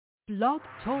Blog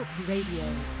Talk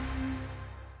Radio.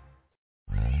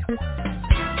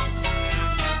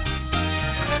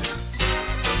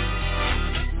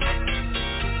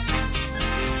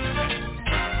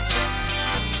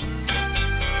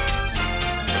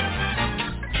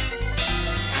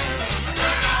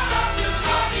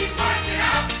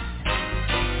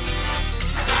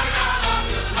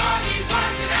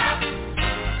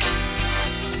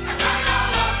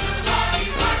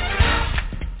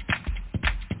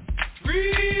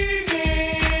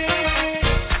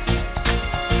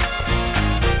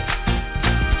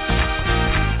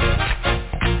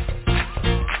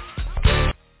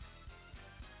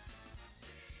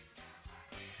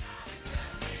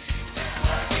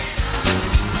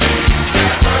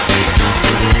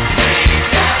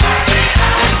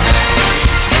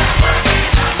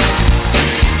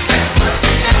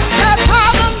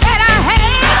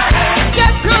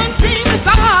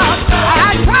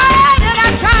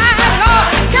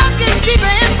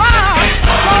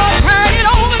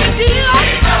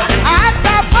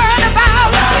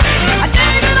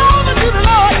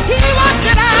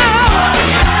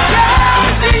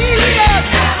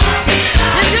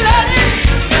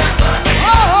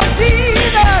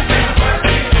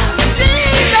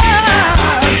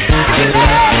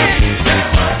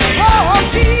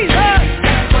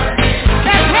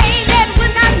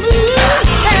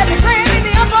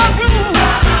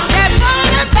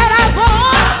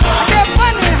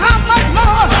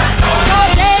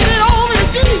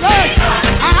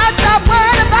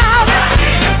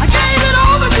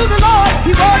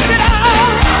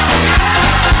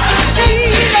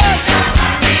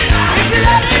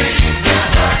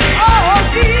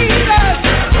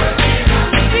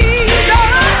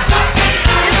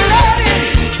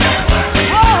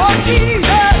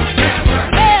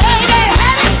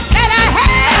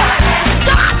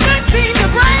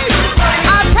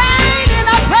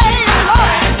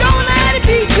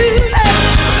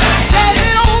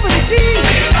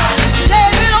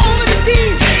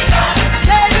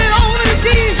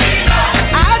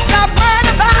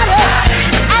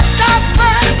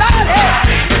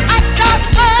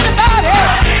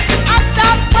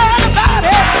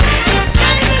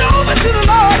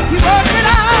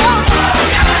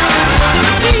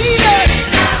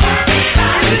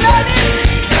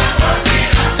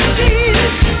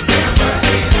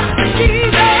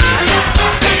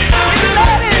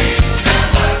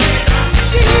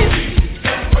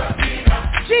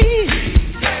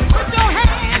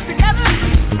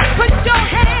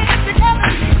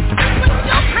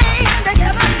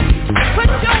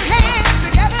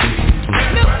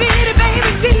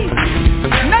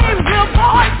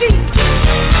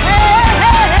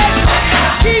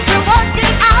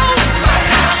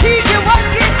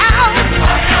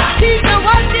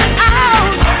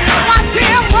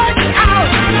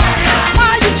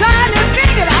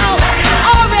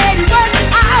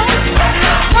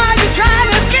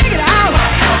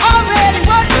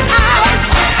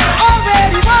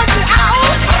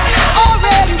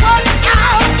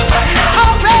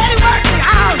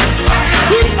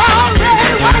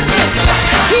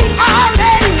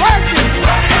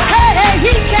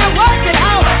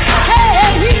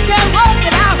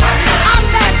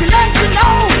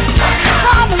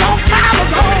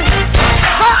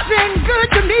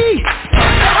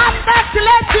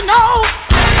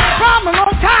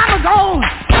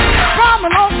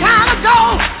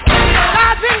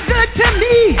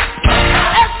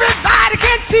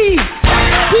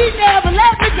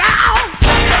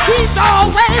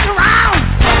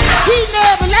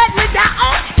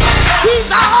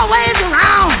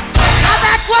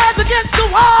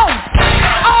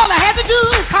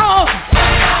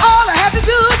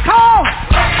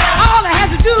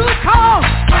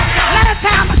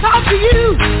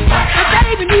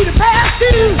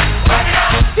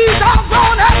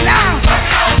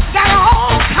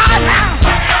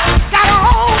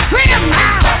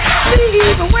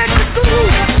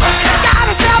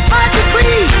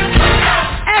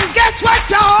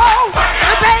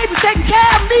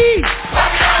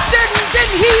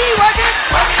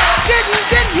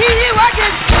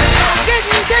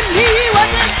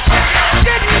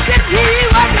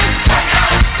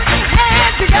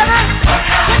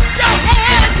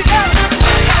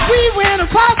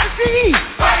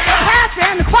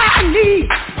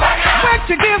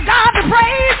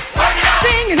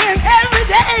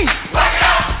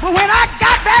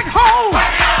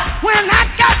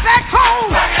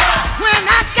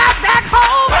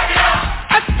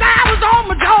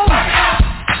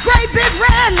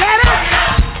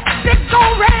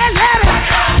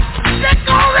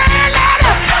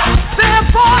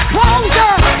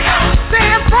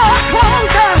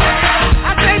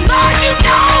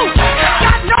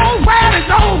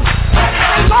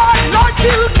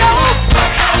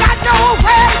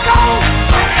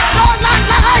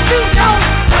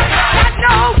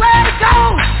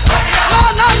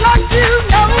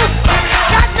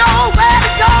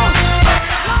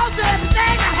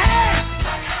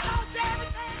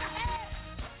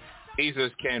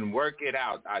 can work it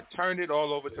out. I turned it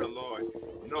all over to the Lord,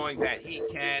 knowing that he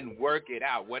can work it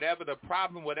out. Whatever the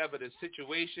problem, whatever the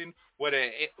situation,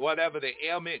 whatever the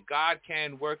ailment, God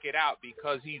can work it out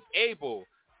because he's able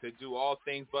to do all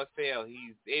things but fail.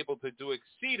 He's able to do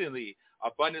exceedingly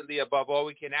abundantly above all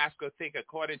we can ask or think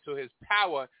according to his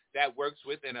power that works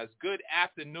within us. Good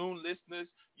afternoon, listeners.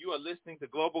 You are listening to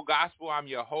Global Gospel. I'm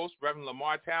your host, Reverend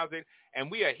Lamar Townsend, and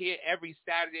we are here every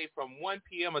Saturday from 1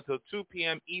 p.m. until 2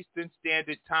 p.m. Eastern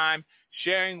Standard Time,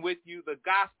 sharing with you the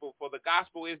gospel, for the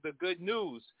gospel is the good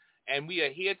news. And we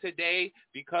are here today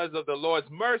because of the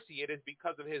Lord's mercy. It is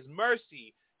because of his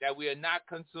mercy that we are not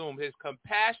consumed. His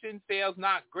compassion fails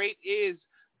not. Great is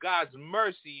God's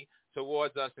mercy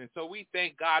towards us. And so we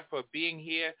thank God for being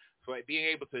here, for being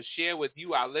able to share with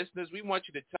you, our listeners. We want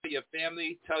you to tell your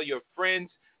family, tell your friends,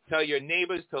 tell your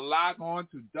neighbors to log on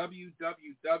to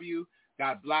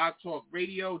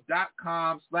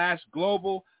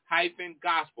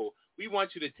www.blogtalkradio.com/global-gospel. We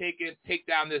want you to take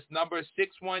down this number,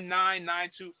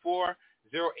 619-924-0800.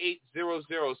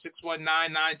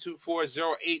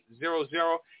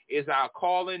 619-924-0800 is our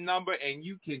call-in number, and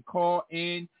you can call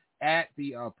in at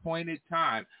the appointed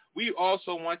time. We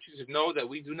also want you to know that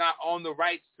we do not own the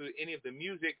rights to any of the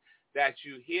music that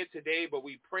you hear today, but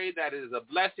we pray that it is a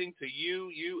blessing to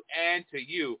you, and to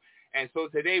you. And so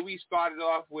today we started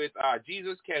off with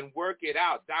Jesus Can Work It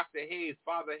Out, Dr. Hayes,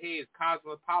 Father Hayes,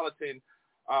 Cosmopolitan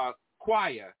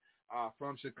Choir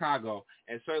from Chicago.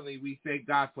 And certainly we thank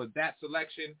God for that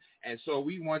selection. And so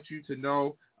we want you to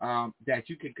know that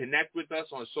you can connect with us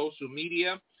on social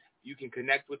media. You can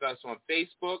connect with us on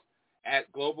Facebook at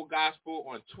Global Gospel,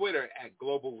 on Twitter at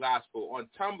Global Gospel, on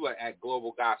Tumblr at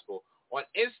Global Gospel, on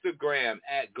Instagram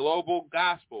at Global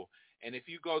Gospel. And if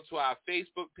you go to our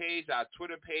Facebook page, our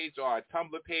Twitter page, or our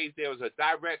Tumblr page, there is a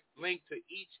direct link to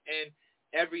each and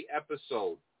every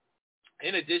episode.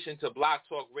 In addition to Blog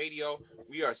Talk Radio,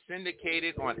 we are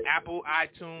syndicated on Apple,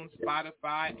 iTunes,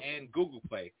 Spotify, and Google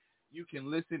Play. You can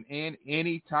listen in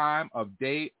any time of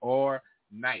day or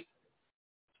night.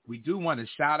 We do want to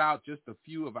shout out just a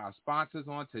few of our sponsors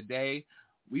on today.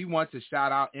 We want to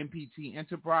shout out MPT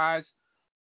Enterprise.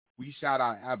 We shout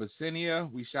out Abyssinia.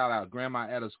 We shout out Grandma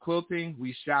Etta's Quilting.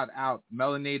 We shout out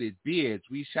Melanated Beards.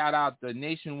 We shout out the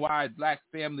Nationwide Black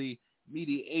Family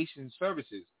Mediation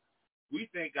Services. We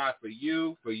thank God for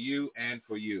you, and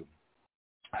for you.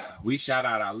 We shout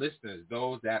out our listeners,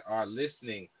 those that are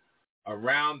listening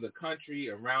around the country,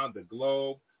 around the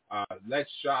globe. Let's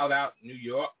shout out New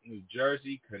York, New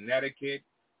Jersey, Connecticut,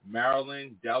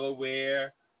 Maryland,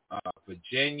 Delaware,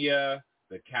 Virginia,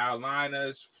 the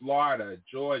Carolinas, Florida,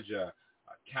 Georgia,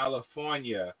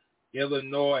 California,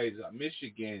 Illinois,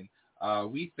 Michigan.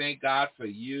 We thank God for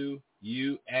you,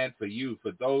 and for you.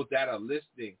 For those that are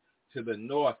listening to the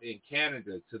north in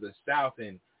Canada, to the south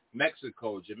in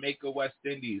Mexico, Jamaica, West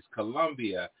Indies,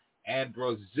 Colombia, and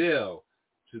Brazil.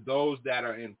 To those that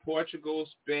are in Portugal,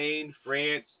 Spain,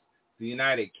 France, the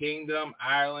United Kingdom,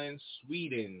 Ireland,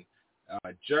 Sweden,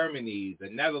 Germany, the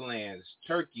Netherlands,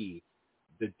 Turkey,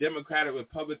 the Democratic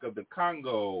Republic of the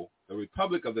Congo,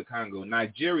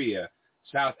 Nigeria,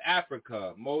 South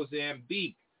Africa,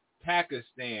 Mozambique,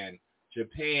 Pakistan,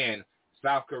 Japan,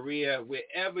 South Korea,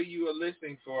 wherever you are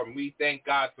listening from, we thank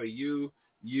God for you,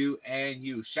 and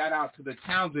you. Shout out to the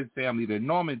Townsend family, the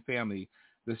Norman family,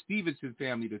 the Stevenson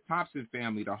family, the Thompson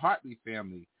family, the Hartley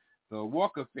family, the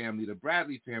Walker family, the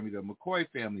Bradley family, the McCoy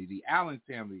family, the Allen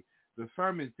family, the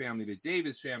Furman family, the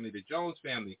Davis family, the Jones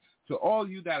family. To all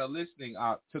you that are listening,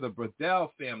 to the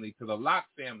Bradell family, to the Locke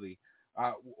family,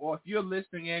 or if you're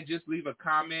listening in, just leave a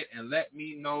comment and let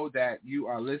me know that you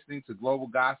are listening to Global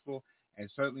Gospel, and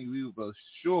certainly we will be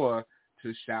sure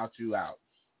to shout you out.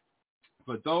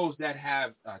 For those that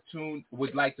have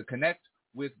would like to connect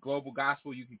with Global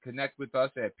Gospel, you can connect with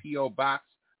us at P.O. Box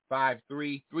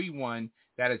 5331.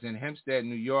 That is in Hempstead,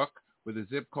 New York, where the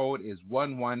zip code is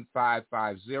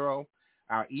 11550.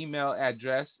 Our email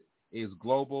address is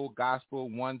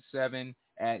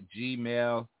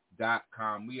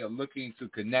globalgospel17@gmail.com. We are looking to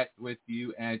connect with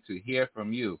you and to hear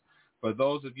from you. For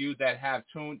those of you that have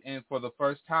tuned in for the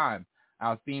first time,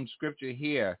 our theme scripture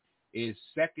here is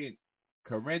 2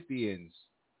 Corinthians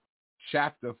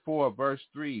chapter 4, verse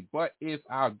 3. But if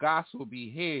our gospel be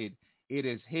hid, it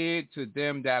is hid to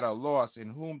them that are lost, in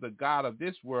whom the God of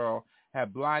this world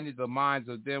hath blinded the minds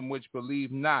of them which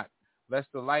believe not,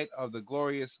 lest the light of the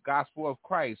glorious gospel of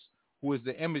Christ, who is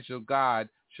the image of God,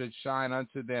 should shine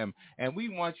unto them. And we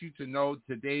want you to know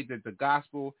today that the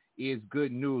gospel is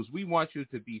good news. We want you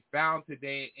to be found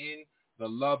today in the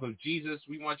love of Jesus.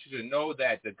 We want you to know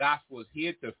that the gospel is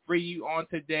here to free you on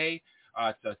today.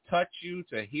 to touch you,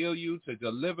 to heal you, to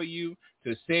deliver you,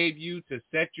 to save you, to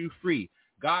set you free.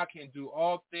 God can do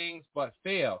all things but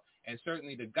fail, and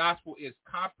certainly the gospel is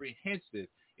comprehensive.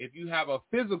 If you have a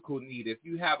physical need, if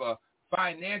you have a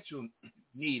financial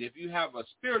need, if you have a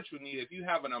spiritual need, if you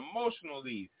have an emotional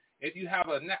need, if you have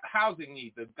a housing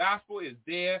need, the gospel is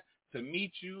there to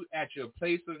meet you at your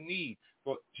place of need.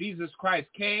 For Jesus Christ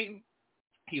came,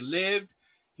 he lived,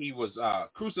 he was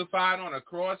crucified on a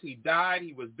cross, he died,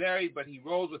 he was buried, but he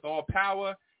rose with all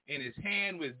power in his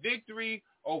hand with victory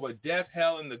over death,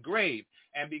 hell, and the grave.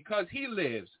 And because he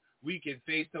lives, we can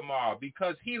face tomorrow.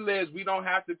 Because he lives, we don't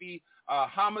have to be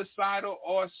homicidal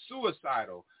or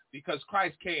suicidal, because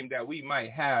Christ came that we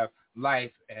might have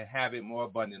life and have it more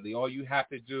abundantly. All you have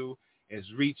to do is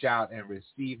reach out and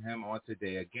receive him on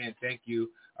today. Again, thank you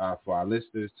for our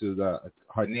listeners, to the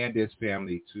Hernandez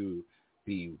family, to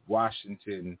the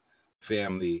Washington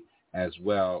family as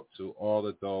well, to all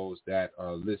of those that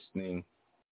are listening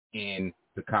in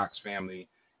the Cox family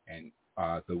and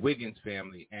the Wiggins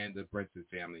family and the Brenton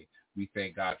family. We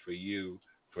thank God for you,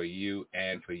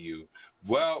 and for you.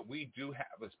 Well, we do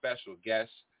have a special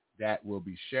guest that will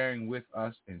be sharing with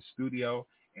us in studio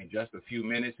in just a few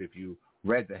minutes, if you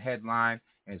read the headline.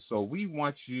 And so we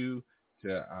want you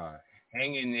to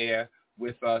hang in there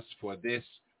with us for the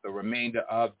remainder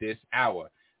of this hour.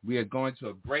 We are going to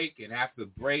a break, and after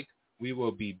the break, we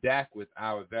will be back with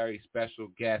our very special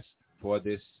guest for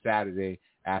this Saturday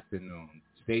afternoon.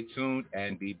 Stay tuned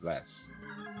and be blessed.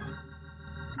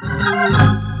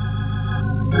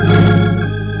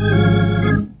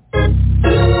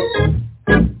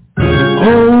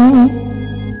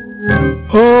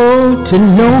 Oh, to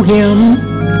know him.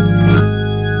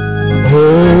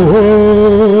 Oh,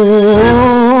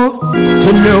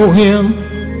 to know him.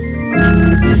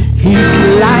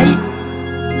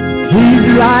 He's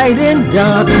light in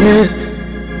darkness.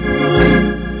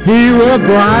 He will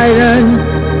brighten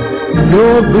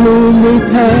your gloomy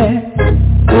path.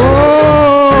 Oh,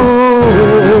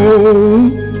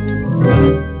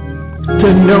 to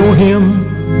know him.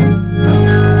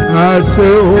 I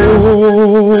say,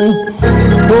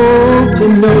 oh, to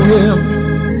know him.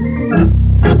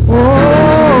 Oh,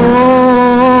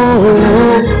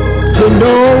 to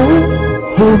know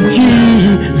who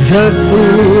Jesus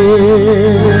is.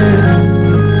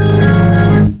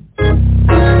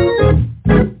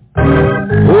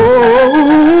 Oh,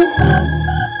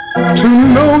 to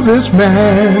know this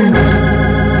man.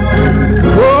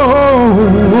 Oh,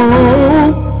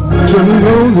 to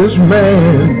know this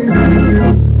man.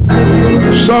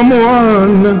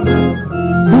 Someone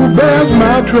who bears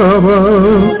my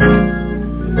trouble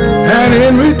and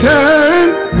in return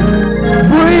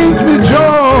brings me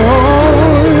joy.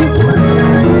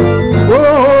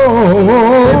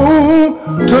 Oh,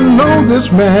 to know this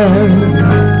man.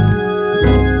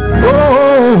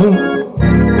 Oh,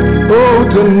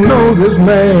 to know this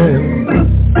man.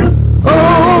 Oh,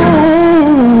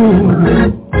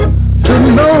 to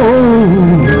know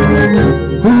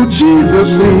who Jesus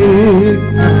is.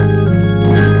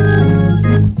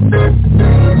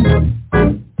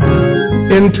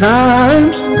 In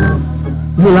times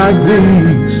like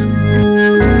these,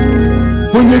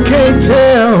 when you can't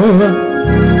tell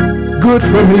good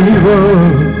from evil,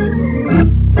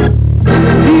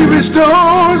 he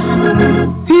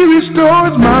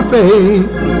restores my faith.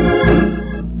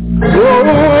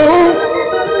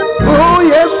 Oh,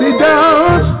 yes, he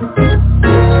does.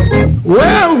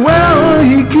 Well,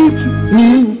 he keeps me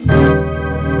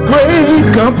great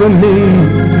company.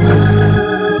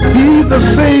 He's the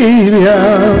Savior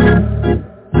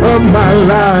of my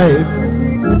life.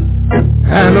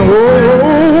 And oh,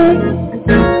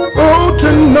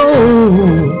 to know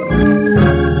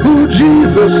who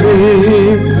Jesus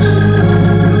is.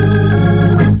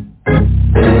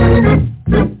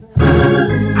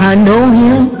 I know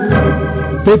him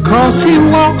because he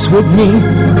walks with me,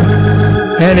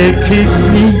 and it keeps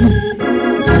me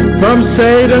from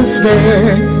Satan's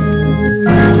snare.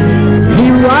 He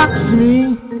rocks me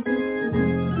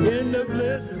in the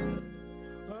blizzard.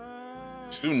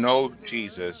 To know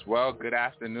Jesus. Well, good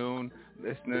afternoon,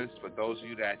 listeners. For those of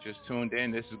you that just tuned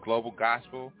in, this is Global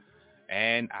Gospel,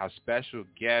 and our special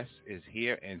guest is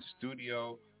here in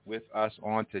studio with us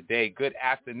on today. Good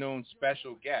afternoon,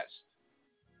 special guest.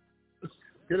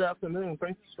 Good afternoon.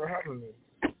 Thanks for having me.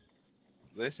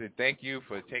 Listen, thank you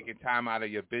for taking time out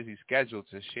of your busy schedule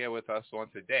to share with us on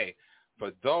today.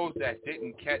 For those that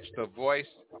didn't catch the voice,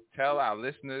 tell our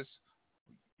listeners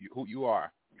who you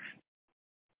are.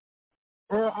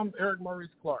 Well, I'm Maurice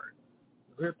Clark.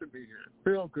 Good to be here.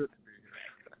 Feel good to be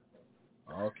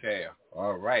here. Okay.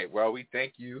 All right. Well, we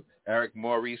thank you, Eric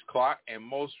Maurice Clark, and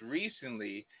most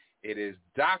recently, it is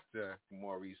Dr.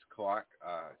 Maurice Clark,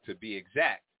 to be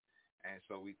exact. And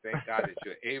so we thank God that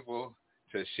you're able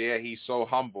to share. He's so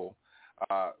humble,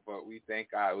 but we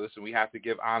thank God. Listen, we have to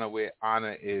give honor where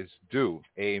honor is due.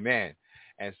 Amen.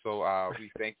 And so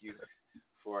we thank you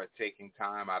for taking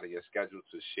time out of your schedule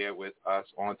to share with us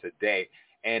on today.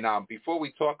 And before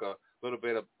we talk a little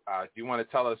bit, do you want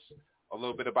to tell us a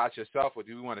little bit about yourself, or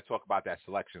do you want to talk about that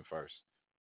selection first?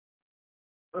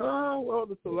 Well,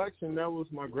 the selection, that was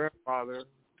my grandfather,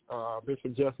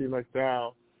 Bishop Jesse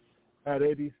McDowell, at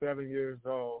 87 years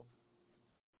old,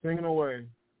 singing away,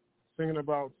 singing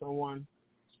about someone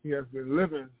he has been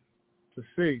living to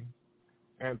see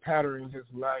and patterning his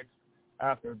life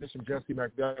after Bishop Jesse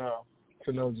McDowell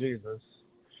to know Jesus.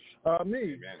 Me,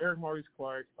 Amen. Eric Maurice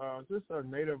Clark, just a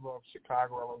native of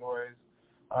Chicago, Illinois,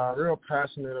 real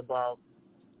passionate about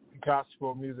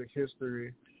gospel music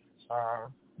history,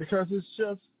 because it's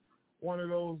just one of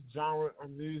those genres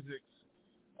of music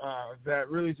that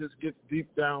really just gets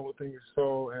deep down within your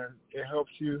soul, and it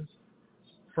helps you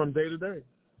from day to day.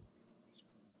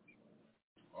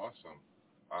 Awesome.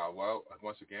 Well,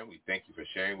 once again, we thank you for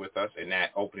sharing with us in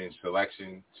that opening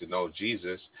selection to know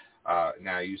Jesus.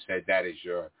 Now, you said that is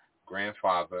your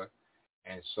grandfather,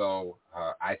 and so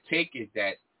I take it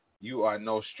that you are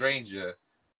no stranger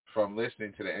from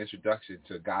listening to the introduction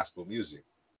to gospel music.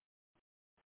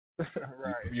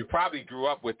 Right. You probably grew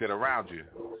up with it around you.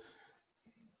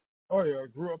 Oh, yeah. I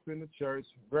grew up in the church.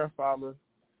 Grandfather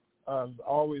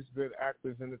always been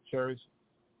active in the church.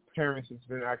 Parents has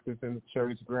been active in the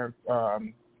church.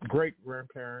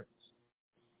 Great-grandparents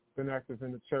been active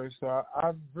in the church. So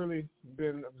I've really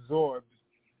been absorbed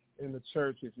in the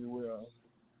church, if you will.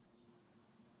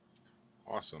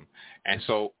 Awesome. And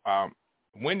so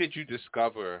when did you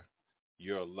discover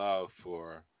your love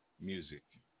for music?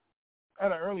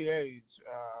 At an early age,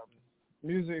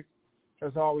 music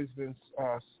has always been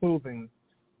soothing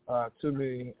to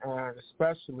me, and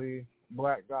especially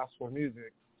black gospel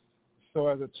music. So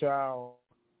as a child,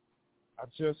 I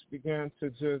just began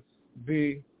to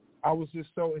I was just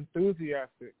so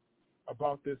enthusiastic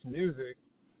about this music,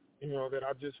 that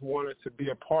I just wanted to be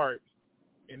a part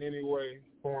in any way,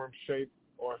 form, shape,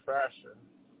 or fashion.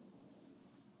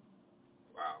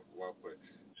 Wow, well put.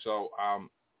 So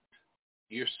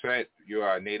you said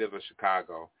you're a native of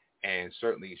Chicago, and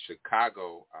certainly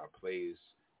Chicago plays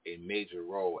a major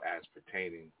role as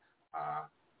pertaining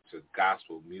to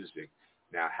gospel music.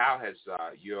 Now, how has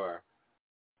your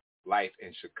life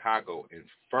in Chicago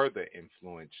further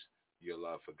influenced your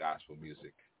love for gospel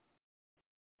music?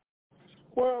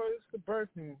 Well, it's the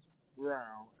birthing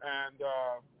ground, and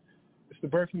it's the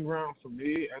birthing ground for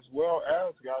me as well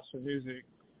as gospel music.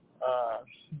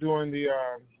 During the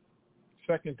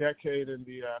second decade in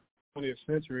the 20th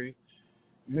century,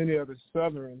 many of the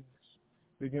Southerns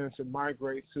began to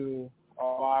migrate to a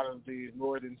lot of the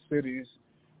northern cities,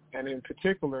 and in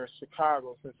particular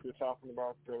Chicago, since we're talking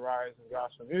about the rise in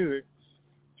gospel music,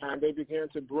 and they began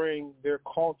to bring their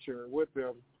culture with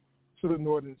them to the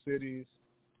northern cities,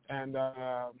 and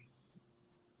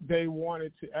they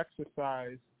wanted to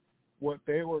exercise what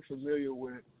they were familiar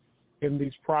with in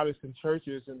these Protestant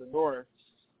churches in the north.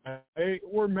 And they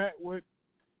were met with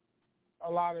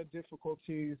a lot of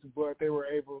difficulties, but they were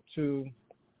able to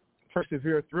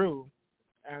persevere through,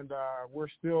 and we're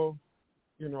still,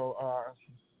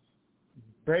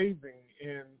 bathing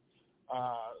in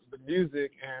the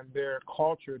music and their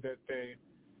culture that they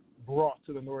brought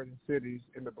to the northern cities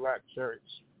in the black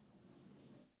church.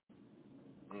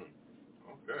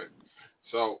 Okay.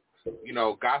 So,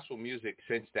 gospel music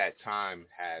since that time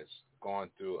has gone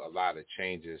through a lot of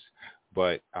changes,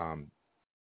 but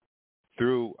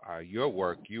through your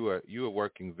work, you are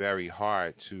working very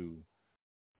hard to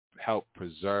help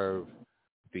preserve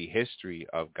the history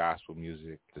of gospel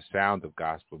music, the sound of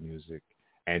gospel music,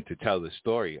 and to tell the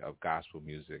story of gospel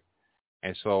music.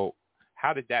 And so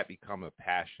how did that become a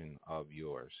passion of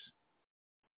yours?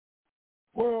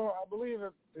 Well, I believe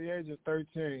at the age of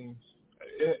 13,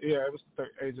 it was the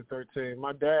age of 13,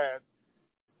 my dad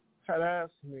had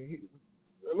asked me,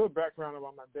 a little background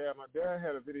about my dad. My dad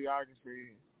had a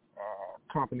videography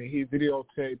company. He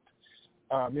videotaped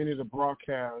many of the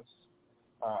broadcasts,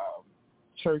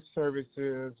 church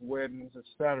services, weddings,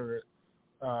 etc.,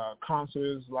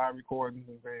 concerts, live recordings,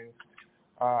 and things.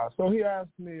 So he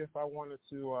asked me if I wanted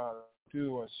to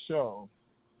do a show.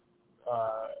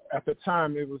 At the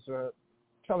time, it was a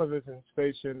television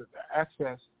station,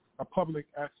 a public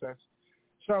access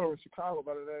channel in Chicago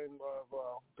by the name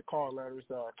of the call letters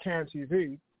CAN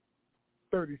TV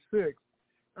 36.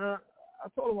 I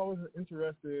told him I wasn't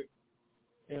interested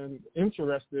in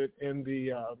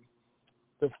the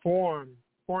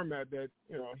format that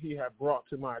he had brought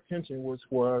to my attention, which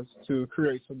was to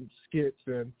create some skits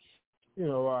and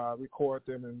record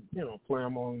them and play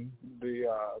them on the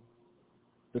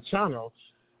channel.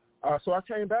 So I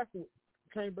came back to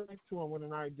him with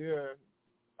an idea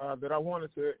that I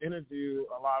wanted to interview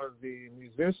a lot of the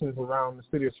musicians around the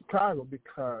city of Chicago,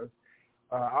 because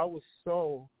I was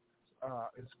so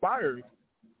inspired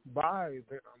by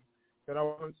them that I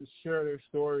wanted to share their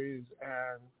stories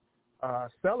and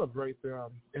celebrate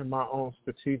them in my own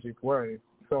strategic way.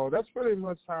 So that's pretty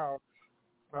much how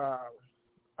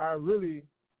I really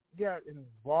got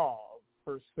involved,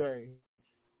 per se,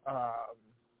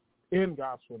 in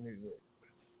gospel music.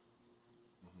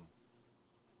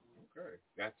 Okay,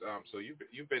 that's so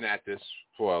you've been at this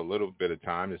for a little bit of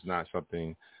time. It's not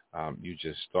something you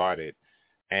just started,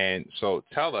 and so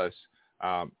tell us.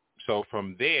 So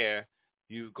from there,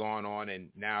 you've gone on, and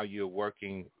now you're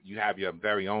working. You have your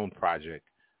very own project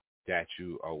that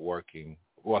you are working.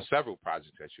 Well, several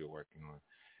projects that you're working on,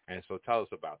 and so tell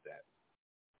us about that.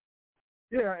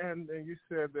 Yeah, and you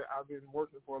said that I've been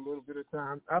working for a little bit of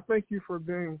time. I thank you for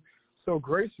being so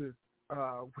gracious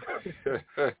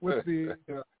with the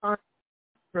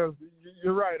because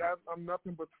you're right. I'm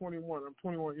nothing but 21. I'm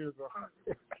 21 years old.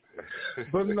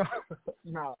 But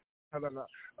no.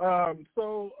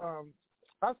 So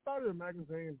I started a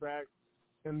magazine back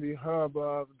in the hub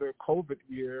of the COVID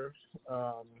years.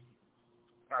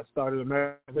 I started a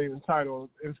magazine entitled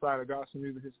Inside a Gospel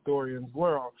Music Historian's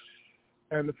World.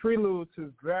 And the prelude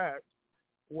to that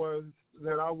was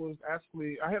that I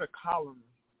had a column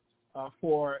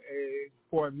for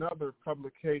another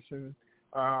publication,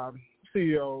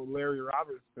 CEO Larry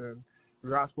Robertson,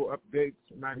 Gospel Updates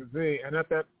magazine. And at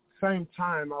that same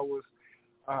time, I was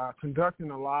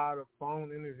conducting a lot of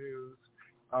phone interviews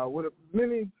with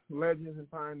many legends and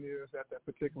pioneers at that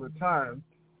particular time,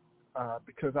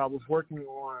 because I was working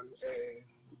on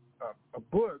a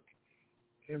book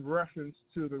in reference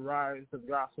to the rise of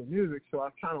gospel music. So I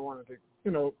kind of wanted to,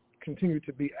 continue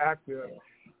to be active.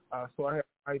 So I had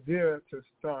an idea to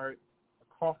start a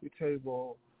coffee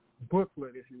table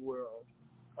booklet, if you will.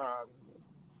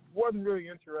 Wasn't really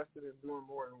interested in doing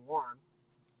more than one,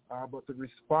 but the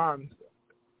response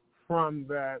from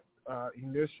that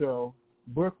initial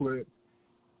booklet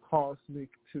caused me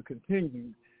to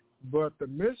continue. But the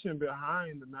mission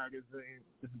behind the magazine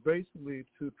is basically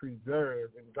to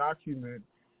preserve and document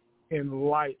in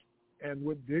light and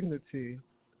with dignity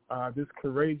this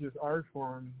courageous art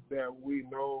form that we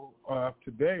know of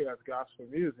today as gospel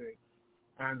music.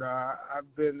 And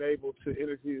I've been able to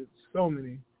interview so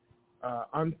many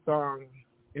unsung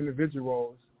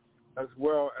individuals, as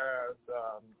well as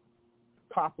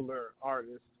popular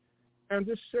artists, and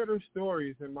just share their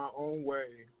stories in my own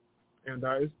way. And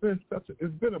it's been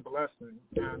a blessing.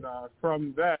 And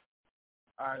from that,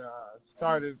 I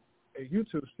started a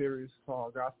YouTube series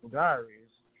called Gospel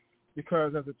Diaries,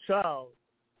 because as a child,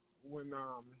 when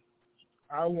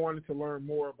I wanted to learn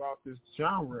more about this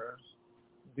genre,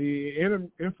 the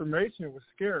information was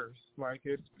scarce. Like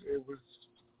it was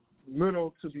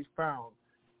little to be found.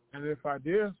 And if I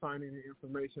did find any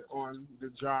information on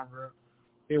the genre,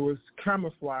 it was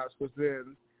camouflaged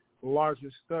within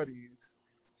larger studies.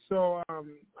 So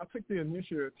I took the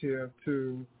initiative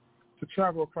to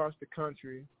travel across the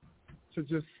country, to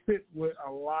just sit with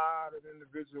a lot of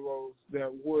individuals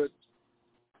that would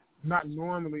not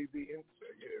normally be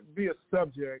a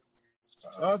subject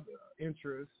of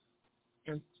interest,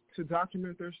 and to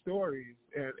document their stories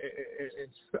and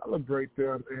celebrate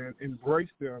them and embrace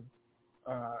them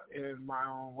in my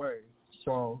own way.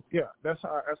 So, yeah, that's how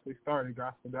I actually started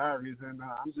Gospel Diaries, and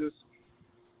I'm just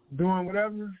doing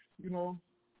whatever,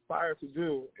 inspired to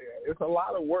do. It's a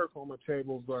lot of work on my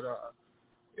table, but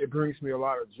it brings me a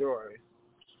lot of joy,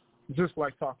 just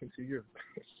like talking to you.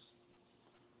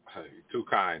 Too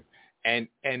kind. And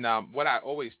what I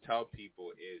always tell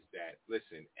people is that,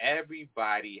 listen,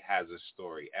 everybody has a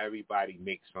story. Everybody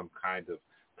makes some kind of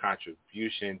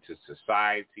contribution to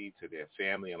society, to their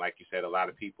family. And like you said, a lot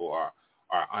of people are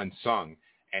unsung.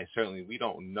 And certainly we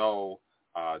don't know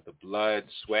the blood,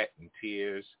 sweat, and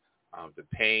tears, the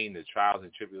pain, the trials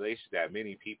and tribulations that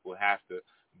many people have to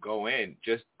go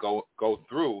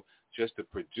through just to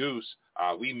produce.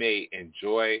 We may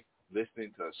enjoy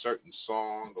listening to a certain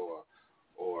song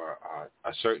or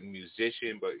a certain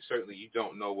musician, but certainly you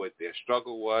don't know what their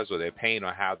struggle was or their pain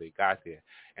or how they got there.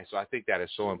 And so I think that is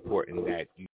so important that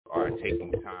you are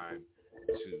taking time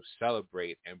to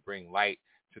celebrate and bring light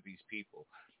to these people.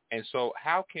 And so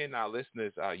how can our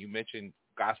listeners, you mentioned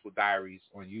Gospel Diaries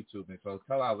on YouTube. And so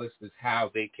tell our listeners how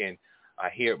they can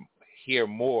hear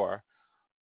more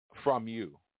from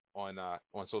you on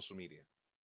social media.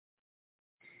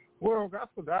 Well,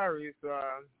 Gospel Diaries,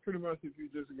 pretty much if you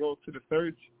just go to the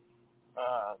search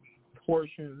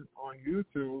portion on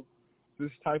YouTube,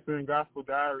 just type in Gospel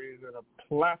Diaries and a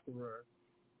plethora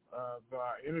of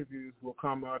interviews will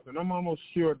come up. And I'm almost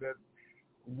sure that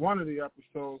one of the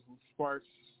episodes will spark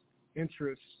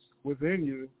interest within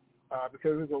you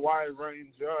because there's a wide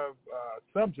range of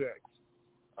subjects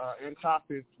and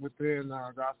topics within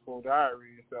Gospel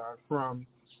Diaries from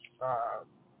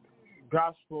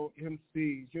gospel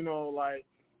MCs. You know, like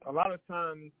a lot of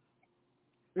times,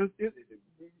 my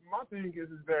thing is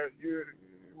that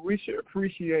we should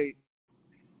appreciate,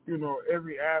 you know,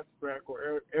 every aspect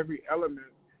or every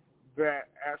element that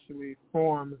actually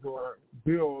forms or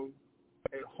builds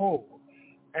a whole.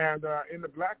 And in the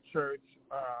Black church,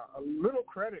 a little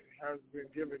credit has been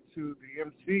given to the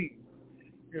MC,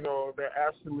 you know, that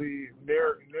actually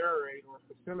narrate or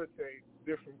facilitate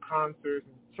different concerts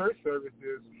and church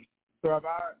services. So I've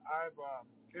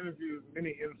interviewed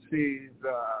many MCs,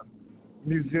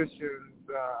 musicians,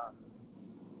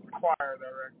 choir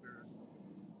directors,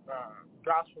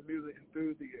 gospel music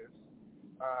enthusiasts,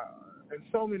 and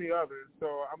so many others.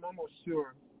 So I'm almost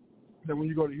sure that when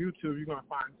you go to YouTube, you're going to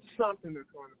find something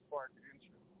that's going to spark your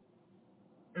interest.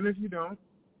 And if you don't,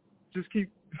 just keep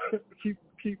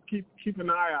an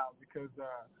eye out because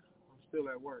I'm still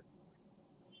at work.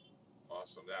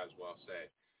 Awesome, that is well said.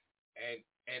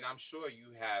 And I'm sure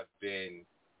you have been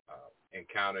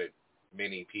encountered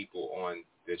many people on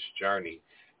this journey.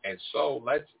 And so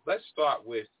let's start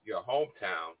with your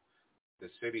hometown, the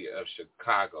city of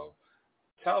Chicago.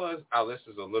 Tell us, our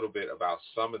listeners, a little bit about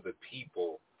some of the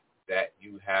people that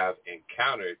you have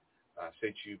encountered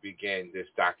since you began this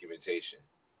documentation.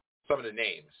 Some of the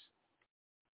names.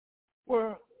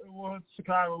 Well,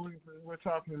 Chicago, we're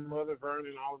talking Mother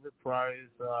Vernon, Oliver Price,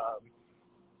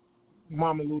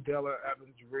 Mama Lou Della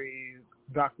Evans Reed,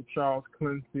 Dr. Charles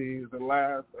Clancy, the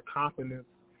last accompanist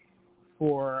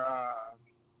for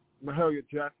Mahalia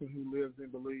Jackson, who lives in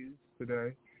Belize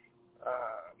today.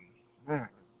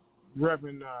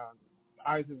 Reverend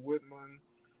Isaac Whitman,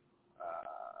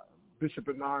 Bishop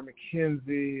Bernard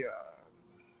McKenzie,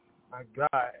 my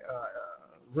guy,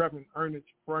 Reverend Ernest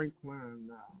Franklin.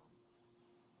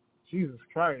 Jesus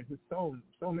Christ, there's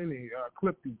so many.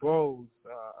 Clip Bowes,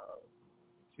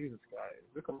 Jesus Christ,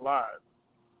 look alive.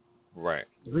 Right.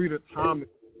 Rita Thomas,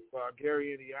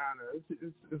 Gary, Indiana.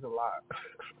 It's a lot.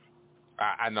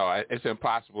 I know it's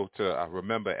impossible to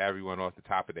remember everyone off the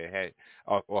top of their head,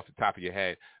 off the top of your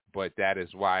head. But that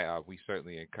is why we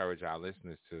certainly encourage our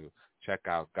listeners to check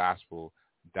out Gospel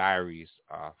Diaries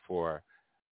for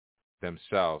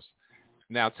themselves.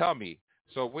 Now, tell me,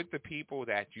 so with the people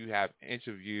that you have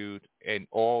interviewed in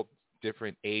all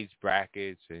different age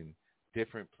brackets and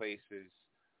different places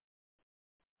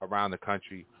around the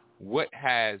country, what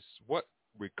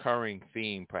recurring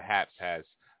theme perhaps has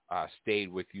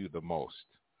stayed with you the most?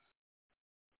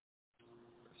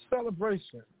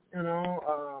 Celebration. You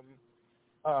know,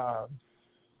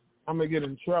 I'm going to get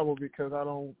in trouble because I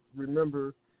don't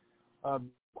remember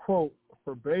quote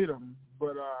verbatim,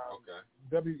 but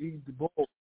W.E. Du Bois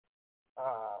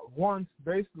once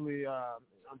basically,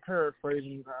 I'm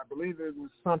paraphrasing, I believe it was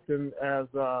something as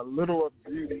little of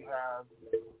beauty has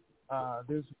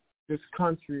this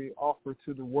country offered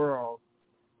to the world,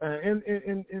 but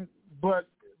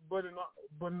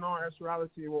in all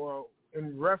actuality or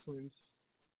in reference,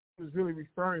 it was really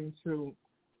referring to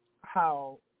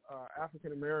how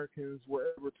African Americans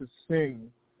were able to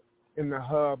sing in the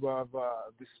hub of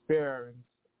despair and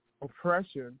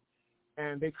oppression,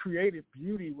 and they created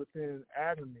beauty within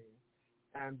agony,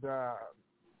 and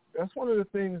that's one of the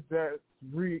things that's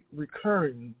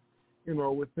recurring, you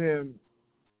know, within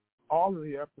all of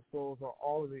the episodes or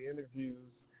all of the interviews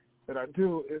that I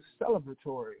do is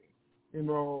celebratory. You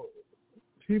know,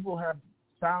 people have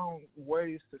found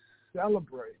ways to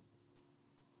celebrate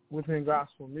within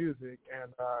gospel music,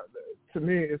 and to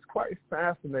me, it's quite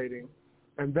fascinating,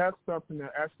 and that's something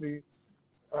that actually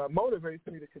motivates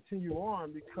me to continue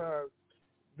on because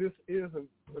this is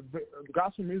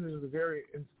gospel music is a very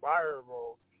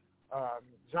inspirable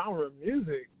genre of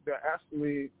music that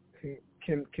actually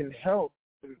can help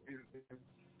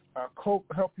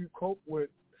help you cope with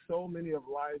so many of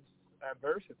life's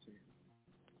adversities.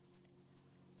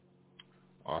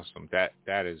 Awesome.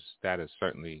 That is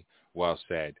certainly well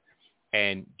said.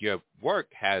 And your work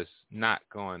has not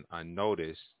gone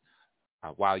unnoticed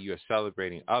while you're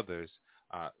celebrating others.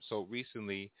 So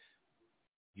recently,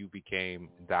 you became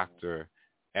Dr.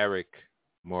 Eric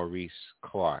Maurice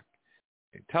Clark.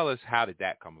 And tell us, how did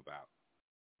that come about?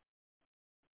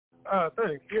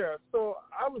 Thanks. Yeah. So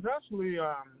I was actually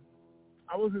I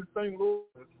was in St. Louis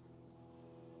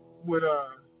with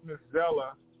Miss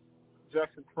Zella,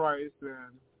 Jackson Price,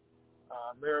 and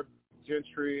Mayor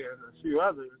Gentry, and a few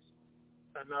others,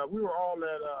 and we were all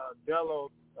at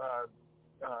Dello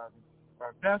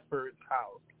Bedford's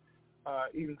house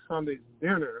eating Sunday's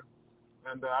dinner,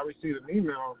 and I received an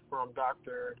email from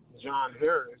Dr. John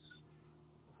Harris,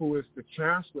 who is the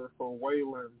chancellor for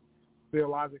Wayland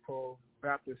Theological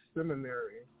Baptist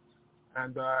Seminary,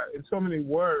 and in so many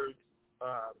words,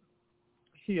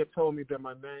 he had told me that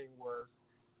my name was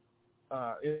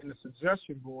in the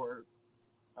suggestion board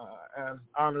as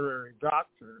honorary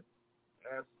doctor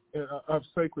of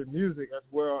sacred music, as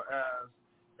well as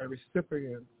a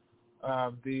recipient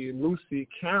of the Lucy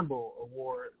Campbell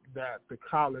Award that the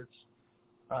college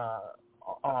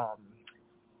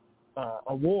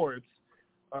awards.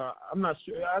 I'm not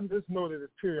sure. I just know that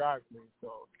it's periodically.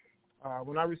 So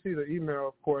when I received the email,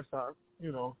 of course, I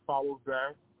followed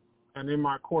that, and in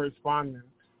my correspondence,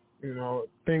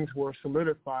 things were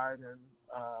solidified, and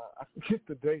I forget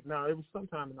the date now. It was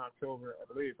sometime in October, I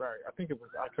believe. Right? I think it was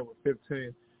October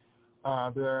 15th.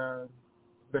 At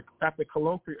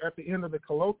the end of the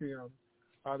colloquium,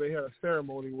 they had a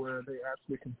ceremony where they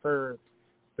actually conferred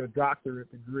the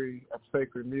doctorate degree of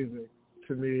sacred music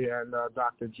to me and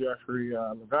Dr. Jeffrey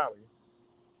LaValle.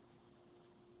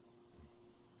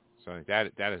 So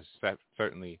that is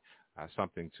certainly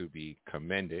something to be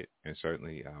commended, and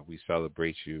certainly we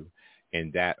celebrate you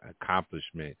in that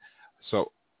accomplishment.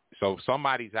 So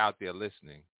somebody's out there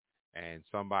listening, and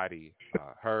somebody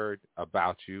heard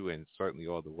about you and certainly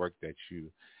all the work that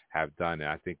you have done. And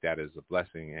I think that is a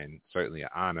blessing and certainly an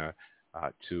honor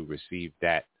to receive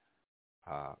that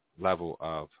level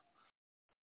of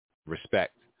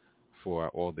respect for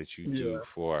all that you do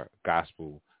for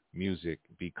gospel music,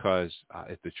 because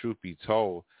if the truth be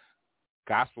told,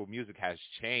 gospel music has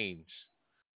changed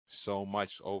so much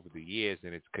over the years,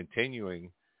 and it's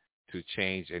continuing to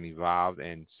change and evolve,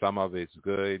 and some of it's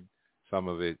good, some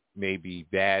of it may be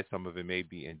bad, some of it may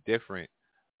be indifferent,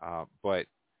 but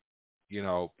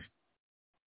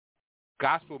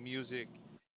gospel music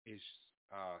is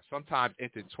sometimes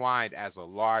intertwined as a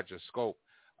larger scope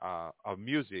of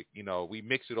music. We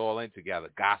mix it all in together: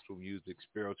 gospel music,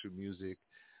 spiritual music,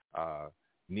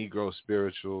 Negro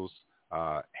spirituals,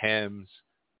 hymns.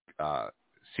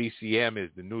 CCM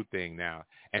is the new thing now,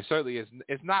 and certainly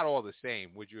it's not all the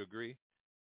same. Would you agree?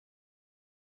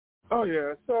 Oh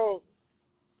yeah. So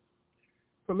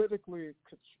politically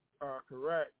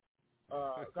correct.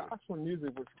 Gospel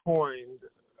music was coined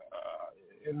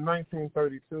in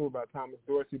 1932 by Thomas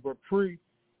Dorsey, but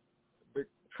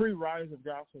pre-rise of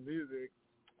gospel music,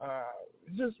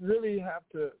 you just really have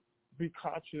to be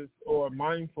cautious or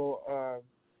mindful of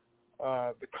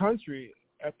the country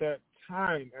at that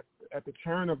time, at the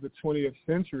turn of the 20th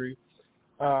century.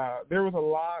 There was a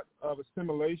lot of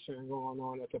assimilation going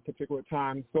on at that particular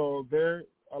time. So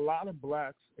a lot of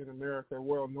blacks in America,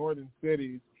 northern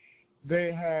cities,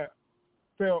 they had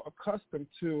felt accustomed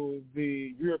to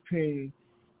the European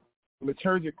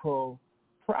liturgical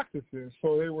practices.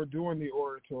 So they were doing the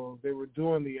oratory, they were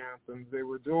doing the anthems, they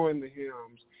were doing the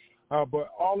hymns, but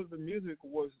all of the music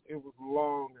was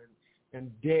long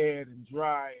and dead and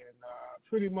dry, and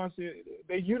pretty much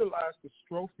they utilized the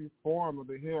strophe form of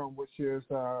the hymn, which is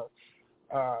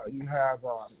you have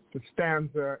the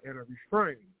stanza and a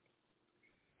refrain.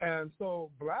 And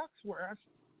so blacks were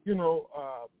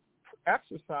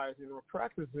exercising or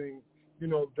practicing,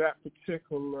 that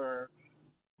particular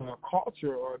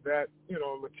culture or that,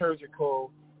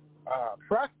 liturgical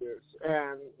practice.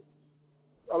 And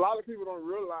a lot of people don't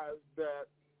realize that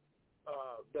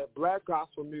that black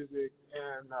gospel music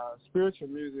and spiritual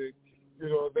music,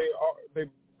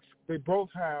 they both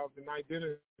have an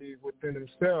identity within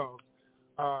themselves,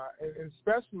 and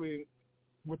especially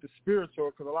with the spiritual,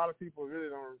 because a lot of people really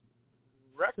don't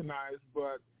recognize.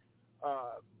 But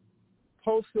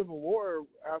post-Civil War,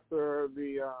 after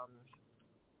the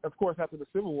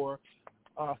Civil War,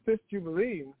 Fisk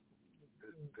Jubilee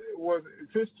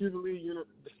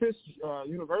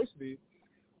University.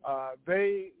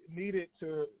 They needed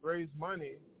to raise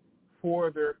money for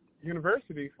their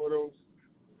university to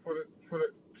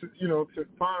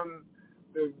fund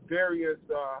the various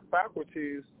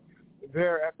faculties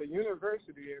there at the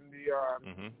university and the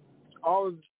all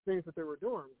of the things that they were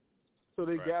doing. So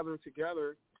they gathered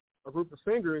together a group of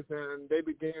singers, and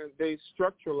they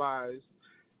structuralized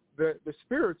the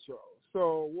spiritual.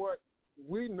 So what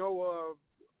we know of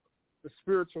the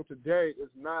spiritual today is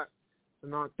not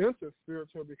an authentic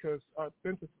spiritual, because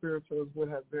authentic spirituals would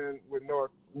have been with no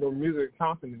music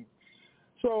accompanying.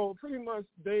 So pretty much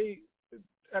they,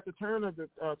 at the turn of the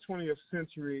 20th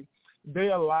century, they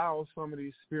allow some of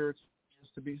these spirituals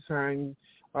to be sang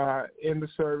in the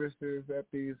services at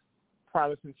these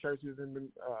Protestant churches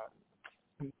in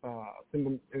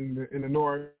the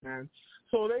north, and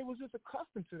so they was just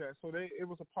accustomed to that. So it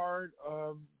was a part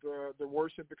of the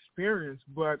worship experience,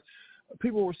 but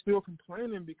people were still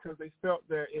complaining because they felt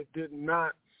that it did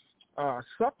not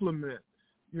supplement,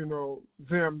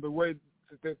 them the way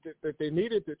that they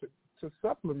needed it to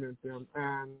supplement them,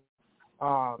 and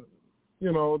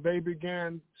they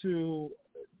began to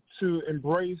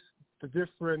embrace the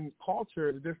different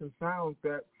culture, the different sounds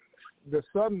that the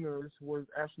Southerners was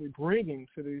actually bringing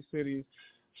to these cities.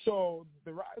 So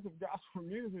the rise of gospel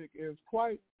music is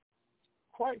quite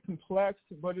complex,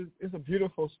 but it's a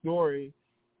beautiful story,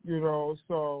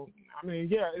 So, I mean,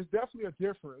 yeah, it's definitely a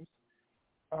difference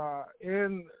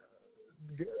in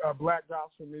black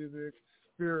gospel music,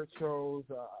 spirituals,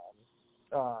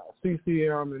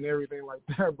 CCM, and everything like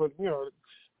that. But,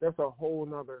 that's a whole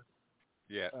nother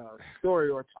story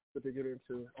or topic to get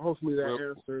into. Hopefully that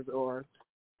answers or...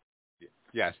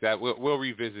 Yes, that we'll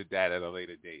revisit that at a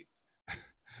later date.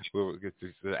 We'll get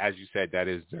to, as you said, that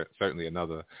is certainly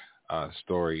another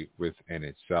story within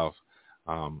itself.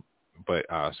 But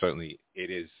certainly it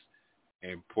is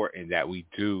important that we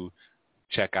do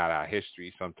check out our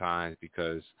history sometimes,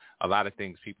 because a lot of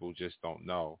things people just don't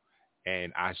know.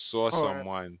 And I saw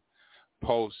someone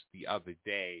post the other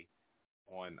day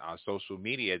on social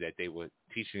media that they were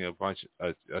teaching a bunch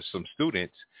of some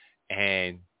students,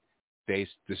 and the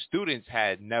students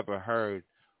had never heard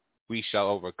 "We Shall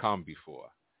Overcome" before.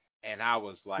 And I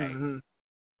was like,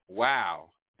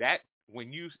 wow, that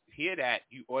when you hear that,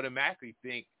 you automatically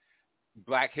think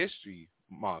Black History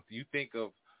Month. You think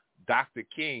of Dr.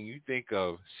 King, you think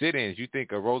of sit-ins, you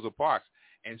think of Rosa Parks.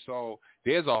 And so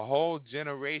there's a whole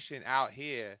generation out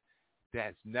here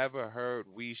that's never heard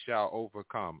 "We Shall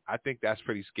Overcome." I think that's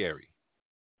pretty scary,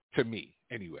 to me,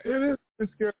 anyway. It is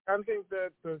scary. I think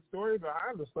that the story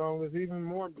behind the song is even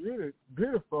more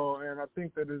beautiful, and I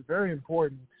think that it's very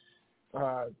important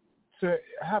to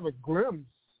have a glimpse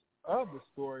of the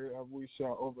story of "We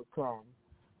Shall Overcome."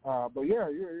 But yeah,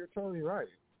 you're totally right.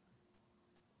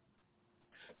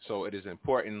 So it is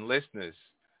important, listeners,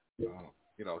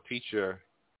 teach your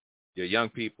young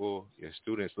people, your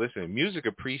students, listen, music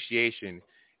appreciation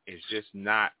is just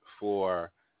not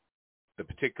for the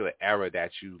particular era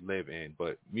that you live in,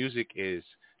 but music is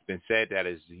been said that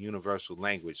is the universal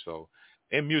language. So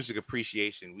in music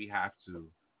appreciation, we have to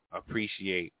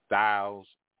appreciate styles,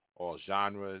 all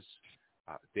genres.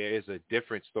 There is a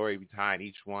different story behind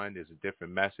each one. There's a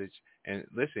different message. And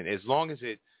listen, as long as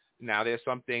now there's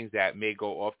some things that may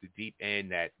go off the deep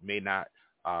end that may not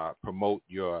promote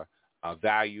your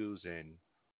values and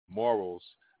morals.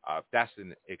 That's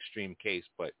an extreme case.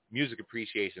 But music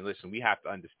appreciation, listen, we have to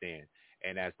understand.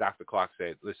 And as Dr. Clark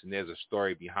said, listen, there's a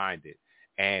story behind it.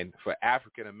 And for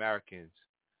African Americans,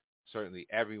 certainly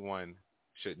everyone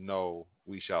should know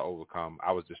 "We Shall Overcome."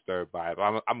 I was disturbed by it,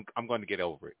 but I'm going to get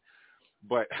over it.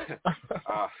 But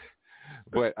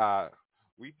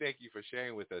we thank you for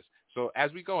sharing with us. So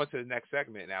as we go into the next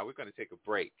segment now, we're going to take a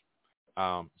break.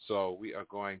 So we are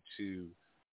going to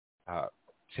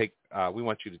we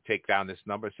want you to take down this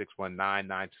number,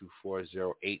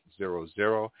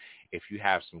 619-924-0800. If you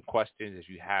have some questions, if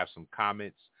you have some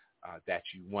comments that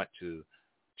you want to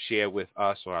share with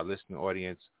us or our listening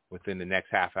audience within the next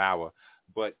half hour.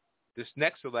 But this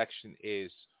next selection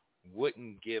is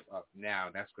 "Wouldn't Give Up Now."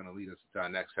 That's going to lead us to our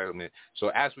next segment. So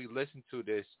as we listen to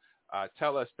this,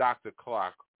 tell us, Dr.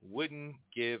 Clark, "Wouldn't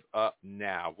Give Up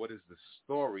Now." What is the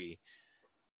story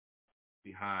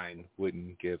behind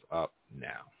 "Wouldn't Give Up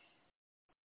Now"?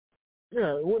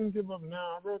 Yeah, "Wouldn't Give Up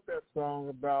Now." I wrote that song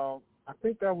about, I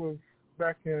think that was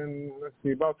back in,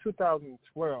 about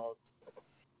 2012.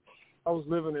 I was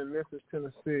living in Memphis,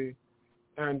 Tennessee,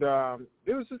 and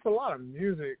it was just a lot of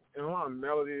music and a lot of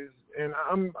melodies. And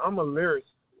I'm a lyricist,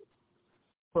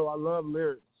 so I love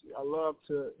lyrics. I love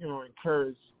to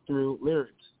encourage through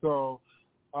lyrics. So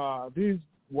these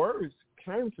words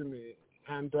came to me,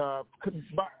 and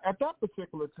at that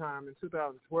particular time in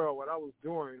 2012, what I was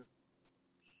doing,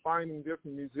 finding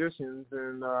different musicians,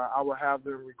 and I would have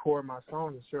them record my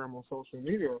song and share them on social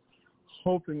media,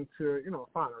 hoping to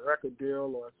find a record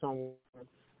deal or someone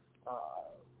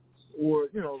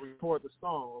would record the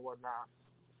song or whatnot.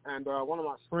 And one of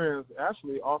my friends,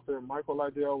 actually author Michael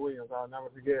Lydell Williams, I'll never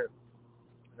forget,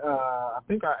 I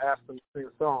think I asked him to sing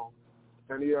a song,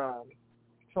 and he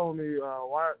told me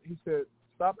why. He said,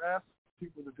 "Stop asking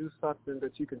people to do something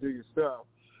that you can do yourself.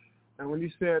 And when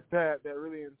you said that, that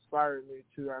really inspired me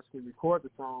to actually record the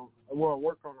song,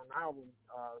 work on an album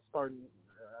starting,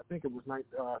 I think it was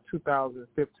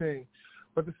 2015.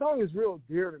 But the song is real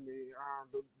dear to me.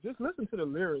 Just listen to the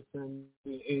lyrics and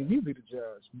you be the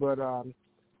judge. But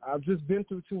I've just been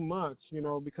through too much,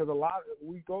 because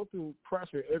we go through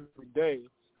pressure every day.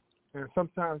 And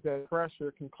sometimes that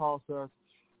pressure can cause us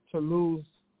to lose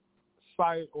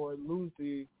sight or lose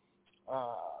the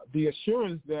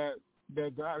assurance that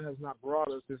God has not brought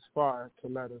us this far to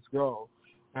let us go.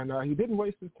 And he didn't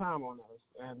waste his time on us.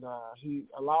 And he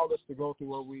allowed us to go through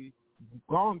what we've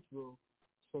gone through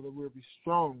so that we'll be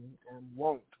strong and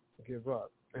won't give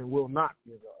up and will not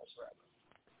give up,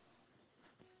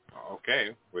 rather.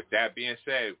 Okay. With that being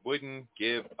said, wouldn't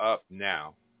give up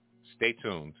now. Stay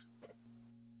tuned.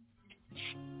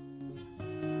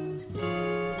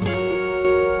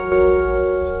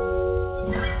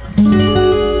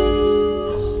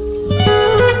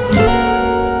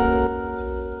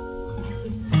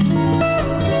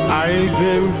 I've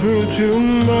been through too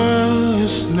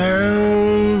much now,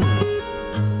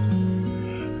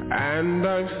 and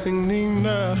I've seen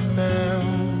enough now.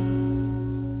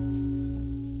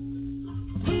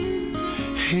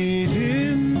 He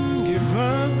didn't give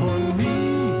up on me,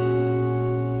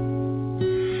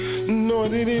 nor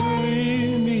did he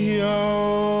leave me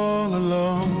all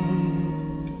alone.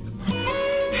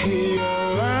 He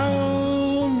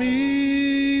allowed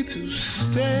me to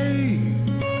stay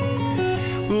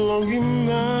long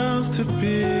enough to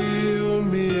build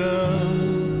me up.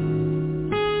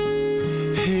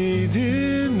 He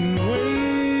didn't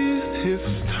waste his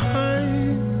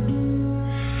time.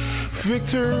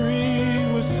 Victory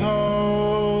was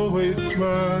always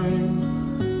mine.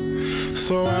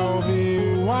 So I'll be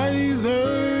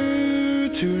wiser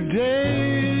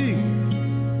today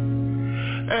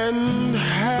and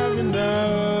have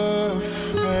enough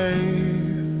faith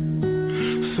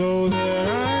so that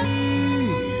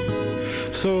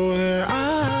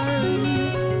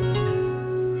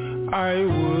I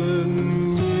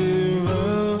wouldn't give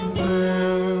up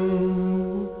now.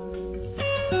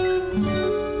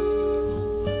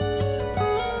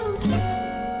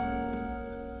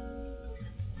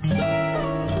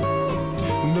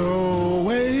 No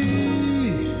way,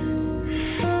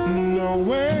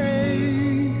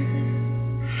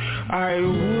 I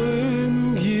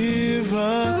wouldn't give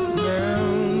up now.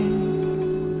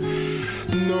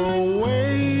 No way,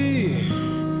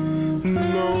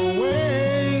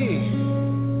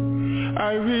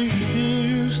 I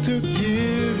refuse to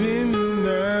give in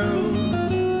now.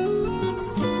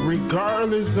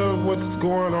 Regardless of what's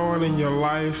going on in your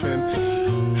life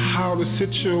and how the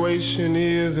situation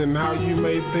is and how you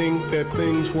may think that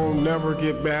things will never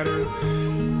get better,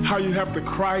 how you have to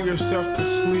cry yourself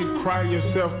to sleep, cry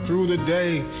yourself through the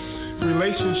day.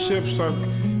 Relationships are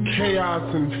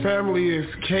chaos and family is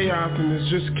chaos and it's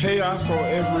just chaos on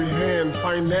every hand.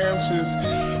 Finances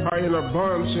are in a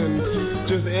bunch and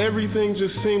just everything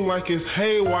just seems like it's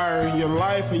haywire in your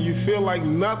life and you feel like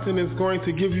nothing is going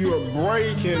to give you a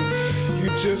break and you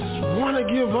just want to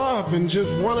give up and just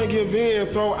want to give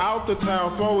in, throw out the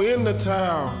towel, throw in the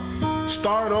towel,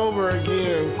 start over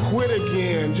again, quit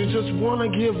again. You just want to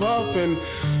give up and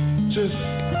just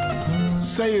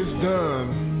say it's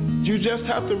done. You just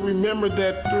have to remember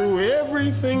that through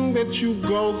everything that you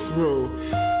go through,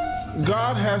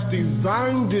 God has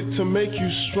designed it to make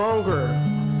you stronger.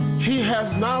 He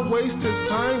has not wasted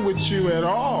time with you at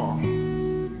all.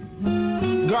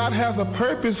 God has a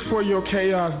purpose for your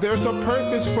chaos. There's a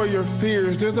purpose for your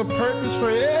fears. There's a purpose for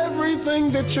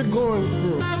everything that you're going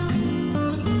through.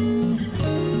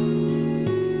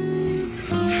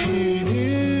 He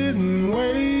didn't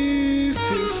waste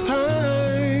his time.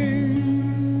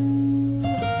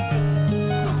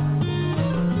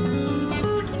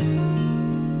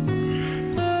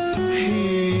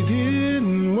 He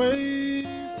didn't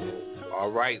waste his time. All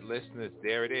right, listeners,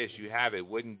 there it is. You have it.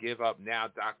 Wouldn't give up now,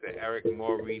 Dr. Eric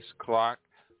Maurice Clark.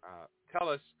 Tell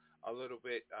us a little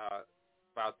bit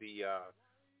about the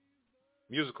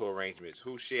musical arrangements.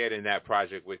 Who shared in that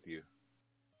project with you?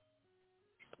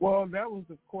 Well, that was,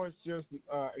 of course, just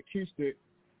acoustic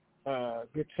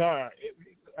guitar.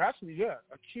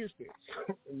 Acoustic.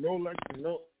 No electric,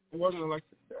 it wasn't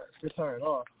electric guitar at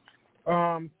all.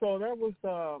 So that was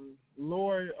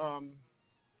Lloyd. Oh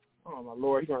my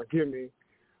Lord, he's gonna give me.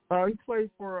 He played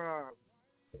for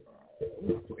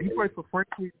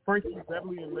Frankie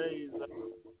Beverly and Mays.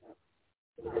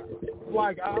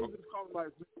 Fly Guy. I'm just calling him by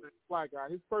his name, Fly Guy.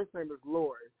 His first name is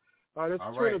Lloyd. That's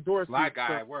all Trina right. Dorsey. Fly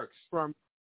Guy works.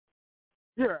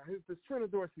 Yeah, it's Trina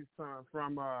Dorsey's son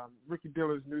from Ricky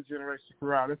Diller's New Generation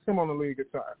Chorale. It's him on the lead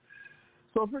guitar.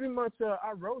 So pretty much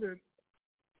I wrote it,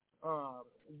 the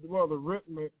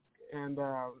rhythmic and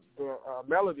the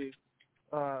melody,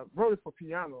 wrote it for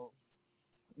piano.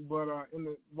 But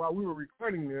while we were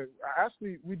recording it,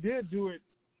 we did do it.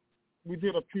 We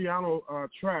did a piano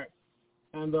track,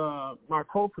 and my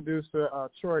co-producer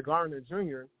Troy Garner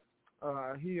Jr.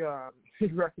 He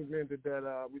recommended that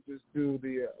we just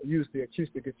use the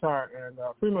acoustic guitar, and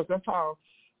pretty much that's how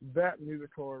that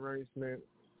musical arrangement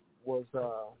was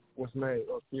made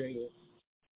or created.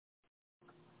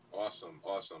 Awesome.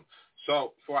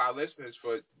 So for our listeners,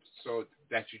 so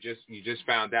that you just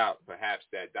found out perhaps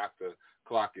that Dr.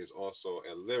 Clark is also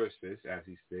a lyricist, as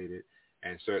he stated,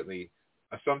 and certainly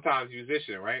sometimes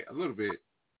musician, right? A little bit,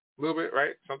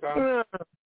 right? Sometimes.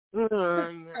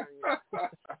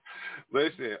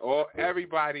 Listen,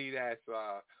 everybody that's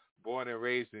born and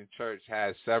raised in church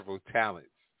has several talents,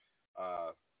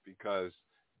 because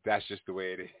that's just the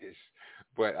way it is.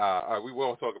 But we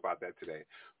won't talk about that today.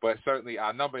 But certainly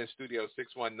our number in studio,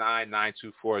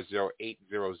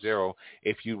 619-924-0800,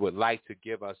 if you would like to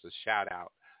give us a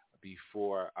shout-out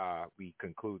before we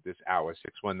conclude this hour,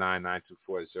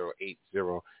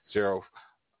 619-924-0800.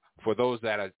 For those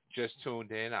that are just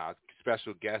tuned in, our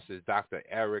special guest is Dr.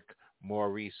 Eric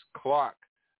Maurice Clark.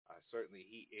 Certainly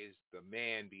he is the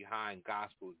man behind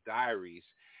Gospel Diaries.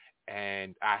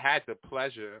 And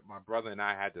my brother and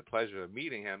I had the pleasure of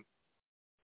meeting him.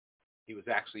 He was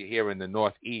actually here in the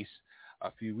Northeast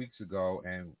a few weeks ago,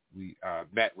 and we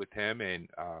met with him, and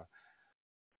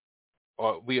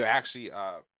we actually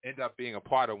ended up being a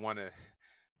part of one of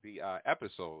the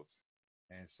episodes.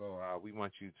 And so we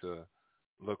want you to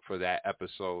look for that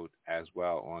episode as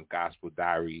well on Gospel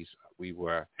Diaries. We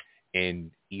were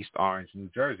in East Orange,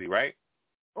 New Jersey, right?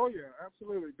 Oh, yeah,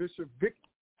 absolutely. Bishop Victor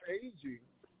Agee.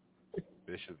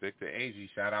 Bishop Victor Agee.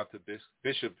 Shout out to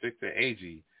Bishop Victor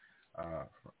Agee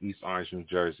from East Orange, New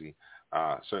Jersey.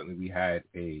 Certainly we had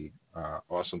a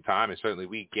awesome time, and certainly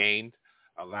we gained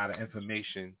a lot of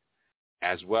information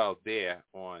as well there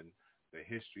on the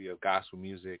history of gospel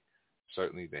music,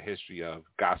 certainly the history of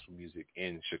gospel music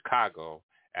in Chicago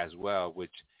as well,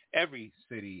 which every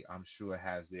city, I'm sure,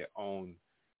 has their own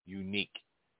unique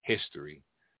history,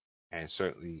 and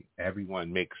certainly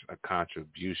everyone makes a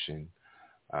contribution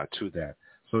to that.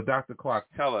 So, Dr. Clark,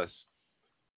 tell us,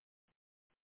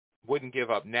 Wouldn't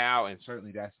Give Up Now, and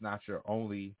certainly that's not your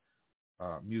only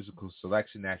musical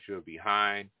selection that you're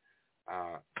behind.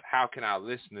 How can our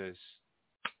listeners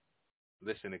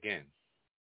listen again?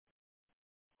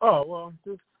 Oh, well,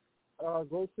 just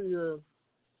go to your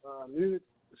music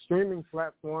streaming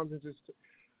platforms and just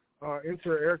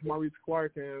enter Eric Maurice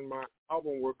Clark, and my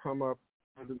album will come up.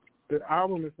 The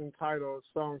album is entitled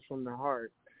Songs from the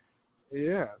Heart.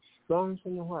 Yes, Songs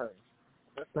from the Heart.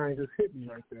 That thing just hit me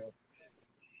right there.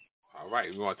 All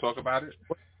right, you want to talk about it?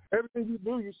 Everything you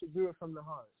do, you should do it from the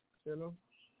heart, you know?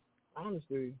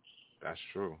 Honestly. That's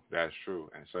true.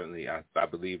 And certainly I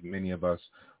believe many of us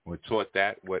were taught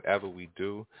that whatever we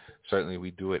do, certainly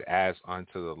we do it as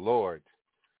unto the Lord.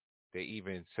 They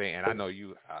even say, and I know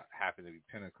you happen to be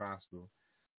Pentecostal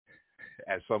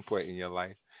at some point in your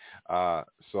life,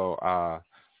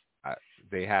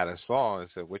 they had a song that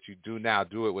said, what you do now,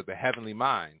 do it with a heavenly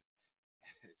mind.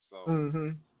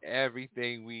 So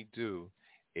everything we do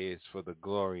is for the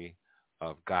glory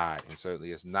of God, and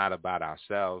certainly it's not about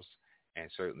ourselves.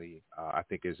 And certainly, I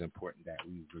think it's important that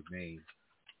we remain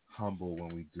humble when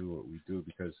we do what we do,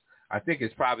 because I think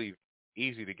it's probably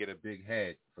easy to get a big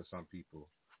head for some people.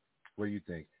 What do you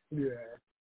think? Yeah.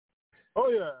 Oh,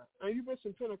 yeah. And you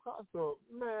mentioned Pentecostal.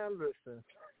 Man, listen.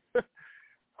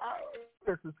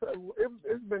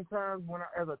 It's been times when,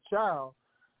 as a child,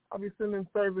 I'll be sitting in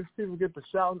service, people get to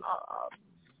shouting. I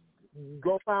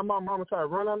go find my mama, try to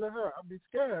run under her. I'll be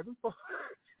scared.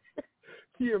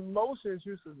 The emotions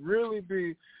used to really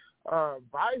be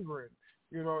vibrant,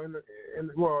 you know.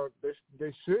 Well,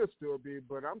 they should still be,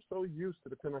 but I'm so used to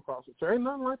the Pentecostal church. Ain't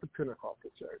nothing like the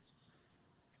Pentecostal church.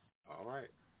 All right,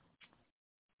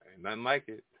 ain't nothing like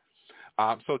it.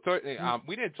 So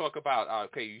we didn't talk about.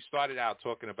 Okay, you started out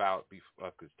talking about,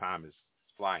 because time is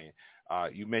flying.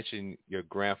 You mentioned your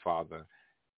grandfather,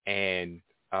 and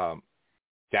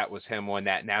that was him on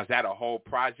that. Now, is that a whole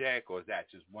project, or is that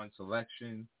just one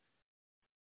selection?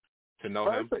 To know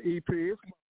him? It's an EP.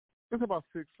 It's about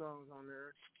 6 songs on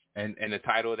there. And the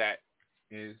title of that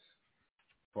is,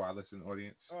 for our listening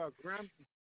audience?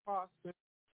 Grandpa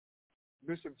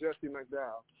Bishop Jesse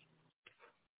McDowell.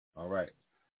 All right.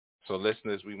 So,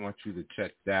 listeners, we want you to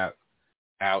check that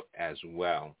out as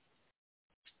well.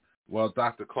 Well,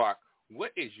 Dr. Clark,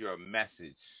 what is your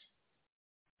message,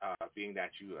 being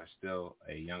that you are still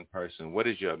a young person, what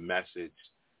is your message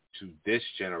to this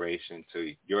generation,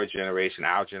 to your generation,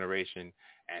 our generation,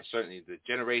 and certainly the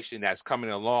generation that's coming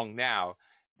along now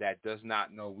that does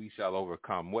not know we shall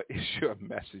overcome? What is your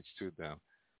message to them?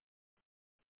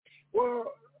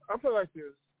 Well, I feel like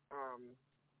this.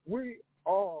 We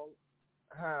all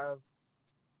have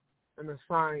an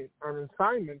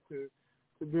assignment to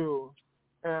do.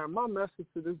 And my message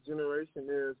to this generation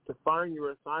is to find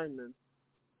your assignment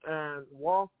and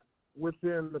walk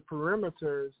within the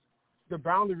perimeters, the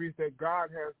boundaries that God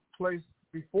has placed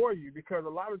before you. Because a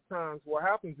lot of times what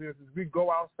happens is we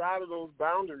go outside of those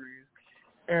boundaries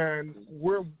and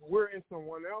we're in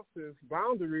someone else's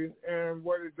boundaries, and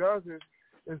what it does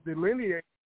is delineate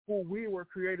who we were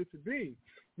created to be.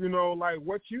 You know, like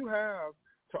what you have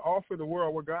to offer the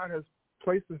world, what God has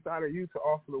placed inside of you to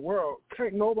offer the world,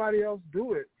 can't nobody else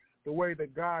do it the way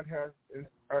that God has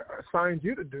assigned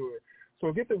you to do it.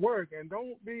 So get to work and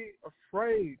don't be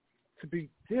afraid to be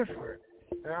different.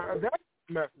 That's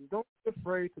the message. Don't be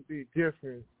afraid to be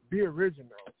different. Be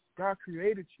original. God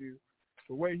created you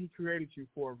the way he created you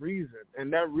for a reason,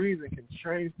 and that reason can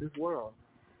change this world.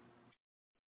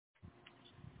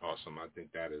 Awesome. I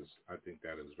think that is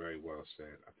very well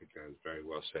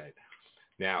said.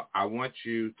 Now, I want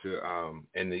you to,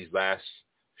 in these last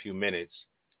few minutes,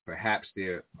 perhaps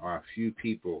there are a few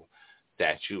people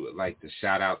that you would like to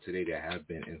shout out today that have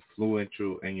been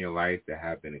influential in your life, that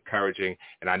have been encouraging.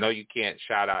 And I know you can't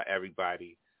shout out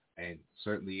everybody, and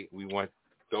certainly we want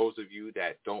those of you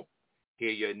that don't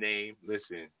hear your name,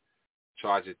 listen,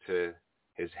 charge it to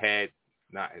his head,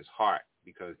 not his heart,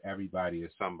 because everybody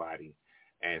is somebody.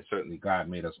 And certainly God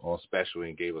made us all special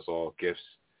and gave us all gifts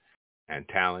and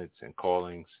talents and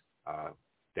callings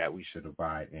that we should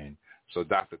abide in. So,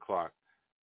 Dr. Clark,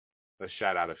 let's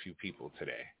shout out a few people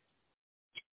today.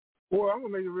 Well, I'm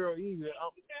going to make it real easy.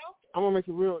 I'm going to make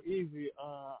it real easy.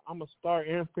 I'm going to start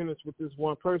and finish with this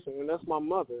one person, and that's my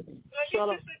mother.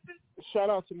 Shout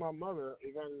out to my mother,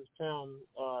 Evangelist Pam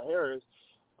Harris.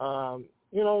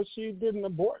 You know, she didn't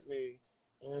abort me,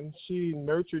 and she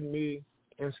nurtured me,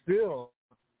 and still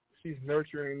she's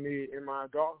nurturing me in my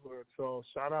adulthood. So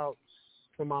shout out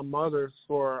to my mother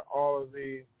for all of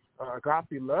the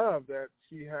agape love that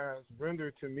she has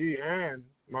rendered to me and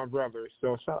my brother.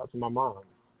 So shout out to my mom.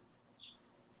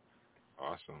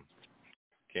 Awesome.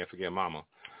 Can't forget Mama.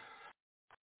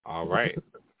 All right.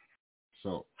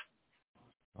 So,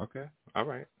 okay. All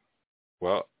right.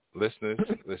 Well, listeners,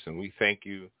 listen, we thank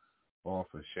you all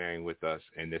for sharing with us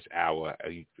in this hour.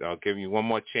 I'll give you one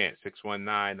more chance,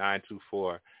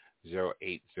 619-924-0800,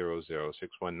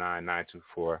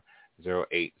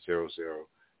 619-924-0800.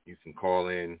 You can call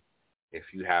in if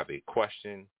you have a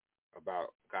question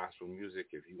about gospel music,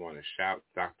 if you want to shout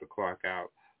Dr. Clark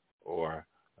out, or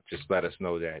just let us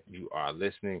know that you are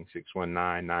listening,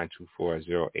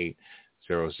 619-924-0800.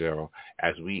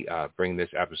 As we bring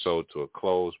this episode to a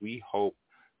close, we hope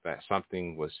that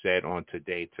something was said on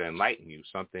today to enlighten you,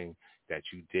 something that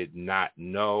you did not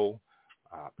know.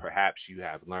 Perhaps you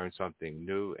have learned something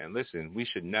new. And listen, we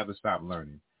should never stop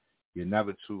learning. You're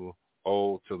never too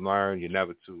old to learn. You're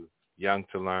never too young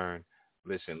to learn.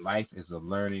 Listen, life is a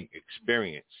learning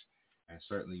experience. And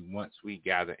certainly once we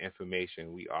gather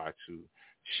information, we are to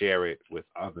share it with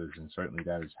others. And certainly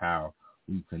that is how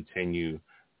we continue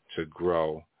to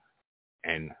grow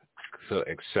and to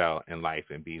excel in life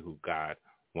and be who God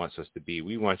wants us to be.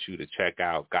 We want you to check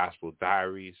out Gospel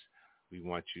Diaries. We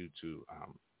want you to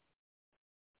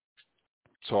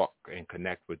talk and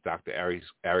connect with Dr.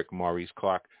 Eric Maurice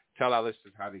Clark. Tell our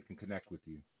listeners how they can connect with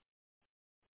you.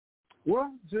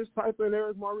 Well, just type in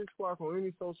Eric Maurice Clark on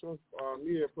any social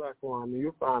media platform and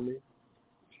you'll find me.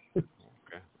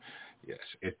 Okay. Yes.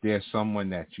 If there's someone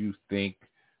that you think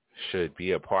should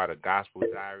be a part of Gospel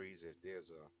Diaries, if there's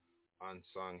a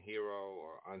unsung hero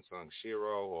or unsung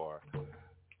shero or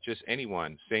just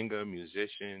anyone, singer,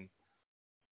 musician,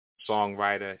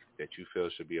 songwriter that you feel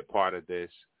should be a part of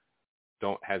this,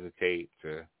 don't hesitate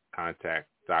to contact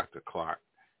Dr. Clark.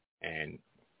 And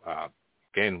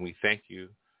again, we thank you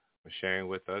for sharing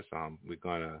with us. We're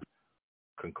going to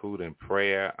conclude in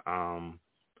prayer.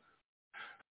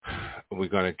 We're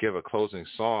going to give a closing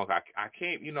song. I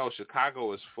can't,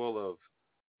 Chicago is full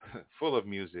of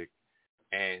music.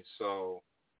 And so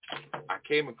I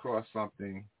came across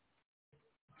something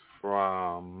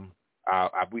from,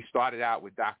 we started out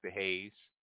with Dr. Hayes,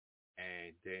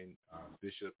 and then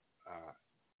Bishop,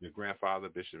 your grandfather,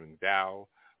 Bishop McDowell.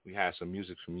 We had some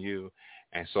music from you.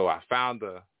 And so I found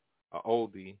a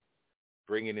oldie,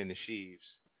 Bringing in the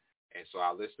Sheaves. And so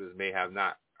our listeners may have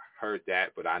not heard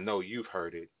that, but I know you've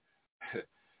heard it.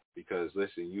 because,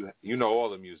 listen, you know all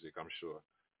the music, I'm sure.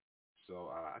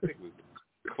 So I think we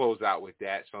close out with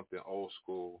that, something old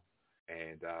school.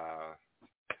 And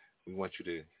we want you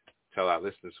to tell our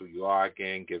listeners who you are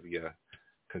again, give your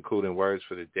concluding words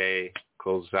for the day,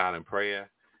 close us out in prayer,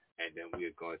 and then we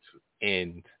are going to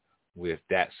end with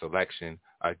that selection.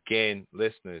 Again,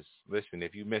 listeners, listen,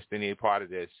 if you missed any part of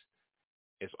this,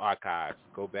 it's archived.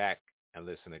 Go back and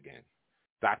listen again.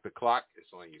 Dr. Clark,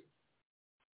 it's on you.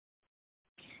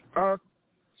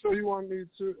 So you want me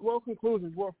to,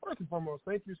 conclusions. Well, first and foremost,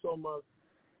 thank you so much,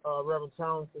 Reverend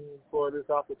Townsend, for this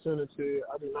opportunity.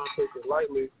 I do not take it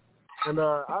lightly. And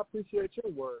I appreciate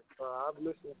your work. I've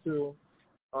listened to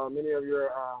many of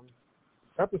your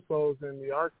episodes in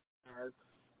the archive,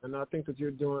 and I think that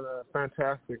you're doing a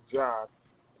fantastic job.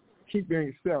 Keep being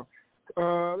yourself.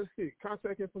 Let's see.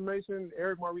 Contact information,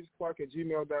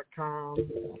 ericmauriceclark@gmail.com,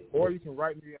 or you can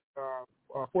write me at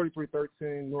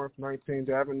 4313 North 19th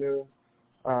Avenue,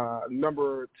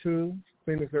 number 2,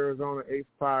 Phoenix, Arizona,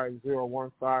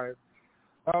 85015.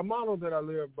 A model that I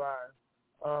live by,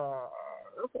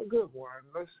 that's a good one.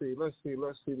 Let's see.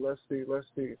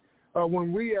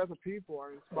 When we as a people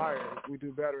are inspired, we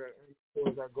do better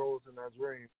towards our goals and our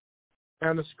dreams.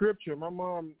 And the scripture, my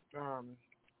mom,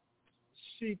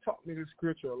 she taught me this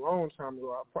scripture a long time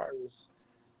ago. I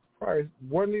probably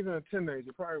wasn't even a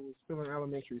teenager. Probably was still in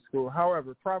elementary school.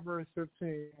 However, Proverbs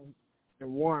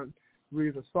 15:1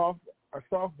 reads, "A soft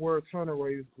word turns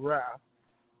away wrath,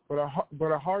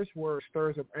 but a harsh word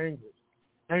stirs up anger.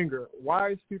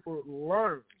 Wise people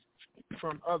learn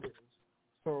from others."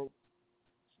 So,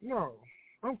 no,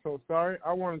 I'm so sorry.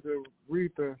 I wanted to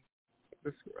read this.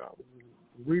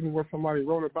 Reading what somebody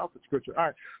wrote about the scripture. All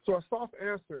right. So a soft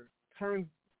answer turns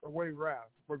away wrath,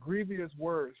 but grievous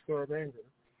words stir up anger.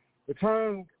 The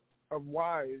tongue of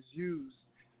wise use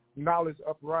knowledge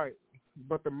upright,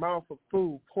 but the mouth of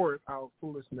fool pours out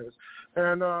foolishness.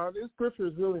 And this scripture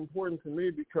is really important to me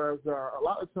because a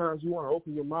lot of times you want to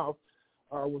open your mouth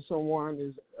when someone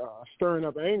is stirring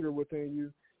up anger within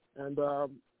you, and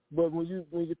but when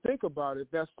you think about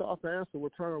it, that soft answer will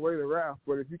turn away the wrath.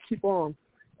 But if you keep on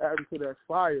adding to that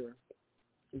fire,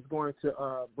 it's going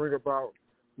to bring about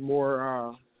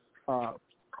more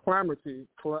calamity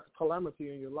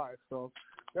in your life. So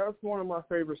that's one of my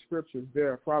favorite scriptures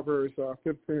there, Proverbs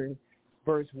 15,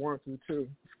 verse 1 through 2.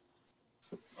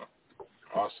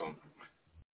 Awesome.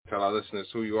 Tell our listeners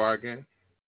who you are again.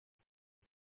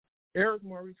 Eric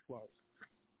Maurice Clark.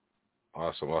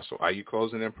 Awesome. Are you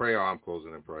closing in prayer or I'm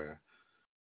closing in prayer?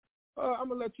 I'm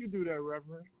going to let you do that,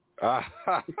 Reverend.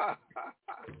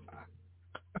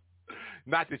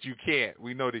 Not that you can't.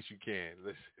 We know that you can.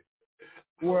 Listen.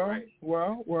 Well.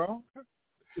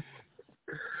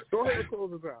 Go ahead and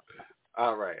close us out.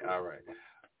 All right.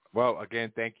 Well,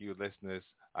 again, thank you, listeners.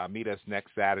 Meet us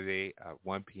next Saturday,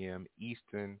 1 p.m.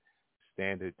 Eastern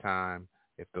Standard Time,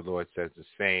 if the Lord says the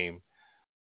same.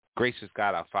 Gracious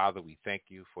God, our Father, we thank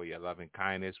you for your loving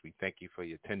kindness. We thank you for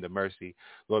your tender mercy.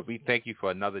 Lord, we thank you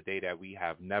for another day that we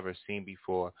have never seen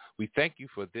before. We thank you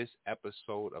for this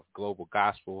episode of Global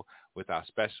Gospel with our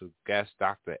special guest,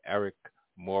 Dr. Eric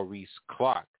Maurice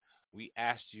Clark. We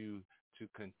ask you to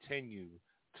continue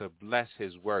to bless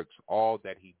his works, all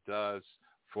that he does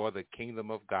for the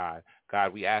kingdom of God.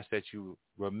 God, we ask that you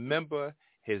remember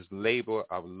his labor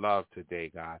of love today,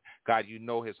 God. God, you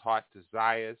know his heart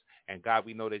desires, and God,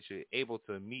 we know that you're able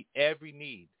to meet every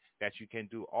need, that you can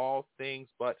do all things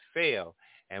but fail.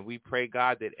 And we pray,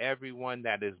 God, that everyone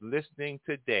that is listening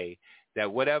today,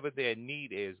 that whatever their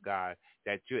need is, God,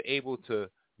 that you're able to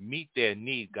meet their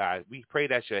need, God. We pray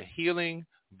that your healing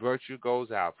virtue goes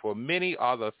out. For many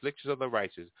are the afflictions of the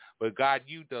righteous, but God,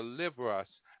 you deliver us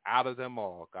out of them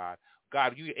all, God.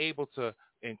 God, you're able to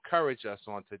encourage us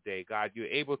on today, God. You're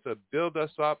able to build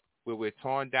us up where we're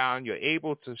torn down. You're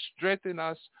able to strengthen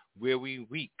us where we're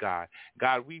weak, God.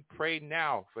 God, we pray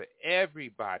now for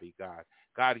everybody, God.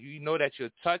 God, you know that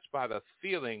you're touched by the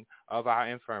feeling of our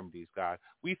infirmities, God.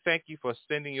 We thank you for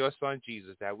sending your son,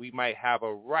 Jesus, that we might have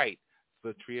a right to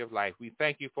the tree of life. We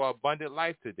thank you for abundant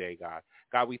life today, God.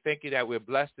 God, we thank you that we're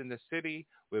blessed in the city.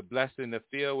 We're blessed in the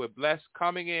field. We're blessed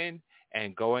coming in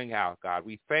and going out, God.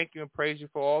 We thank you and praise you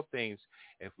for all things.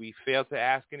 If we fail to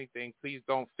ask anything, please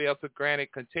don't fail to grant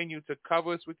it. Continue to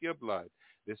cover us with your blood.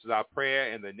 This is our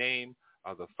prayer in the name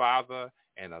of the Father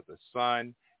and of the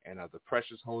Son and of the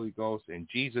precious Holy Ghost. In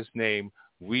Jesus' name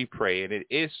we pray, and it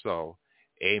is so.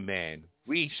 Amen.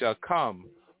 We shall come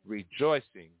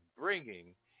rejoicing,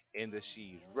 bringing in the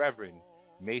sheaves. Reverend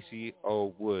Macy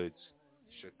O. Woods,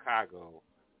 Chicago,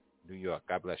 New York.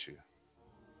 God bless you.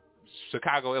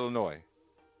 Chicago, Illinois.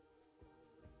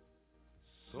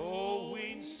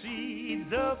 Sowing seed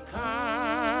the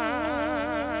kind.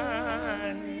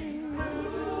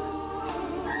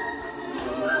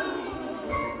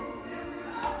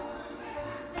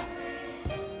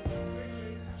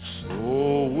 So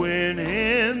when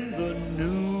in the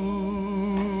new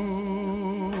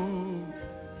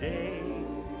day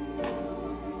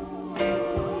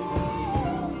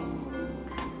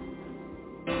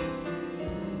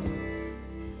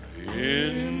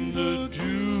in the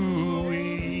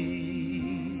dewy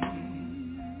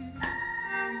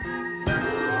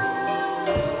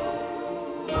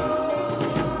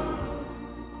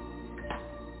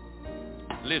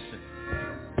listen,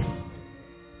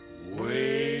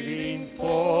 waiting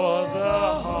for the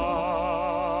harvest,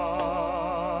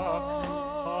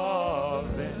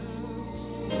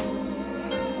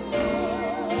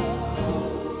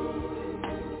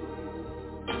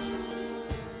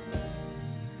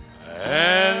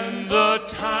 and the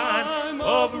time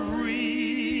of reaping,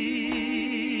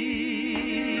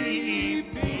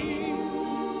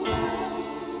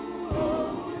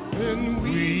 then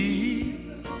we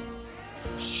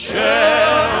shall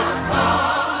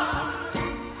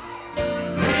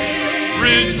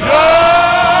rejoice.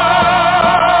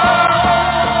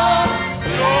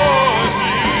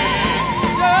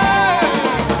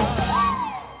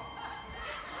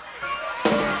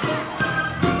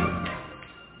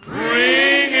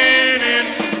 Bringing in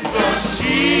the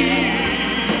seed,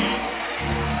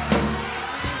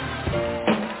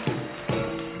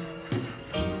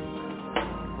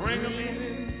 bring 'em in,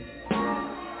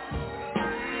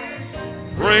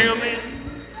 bring 'em in.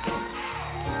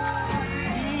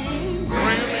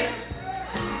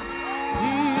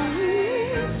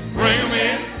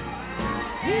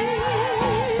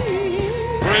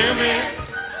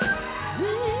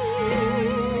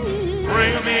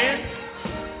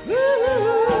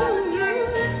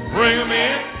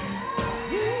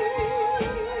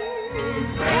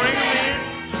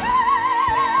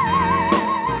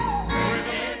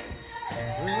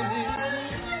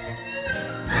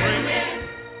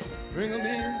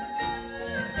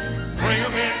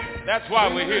 That's why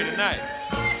we're here tonight.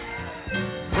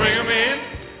 Bring 'em in.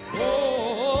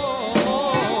 Oh,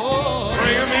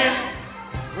 bring 'em in.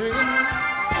 Bring 'em in.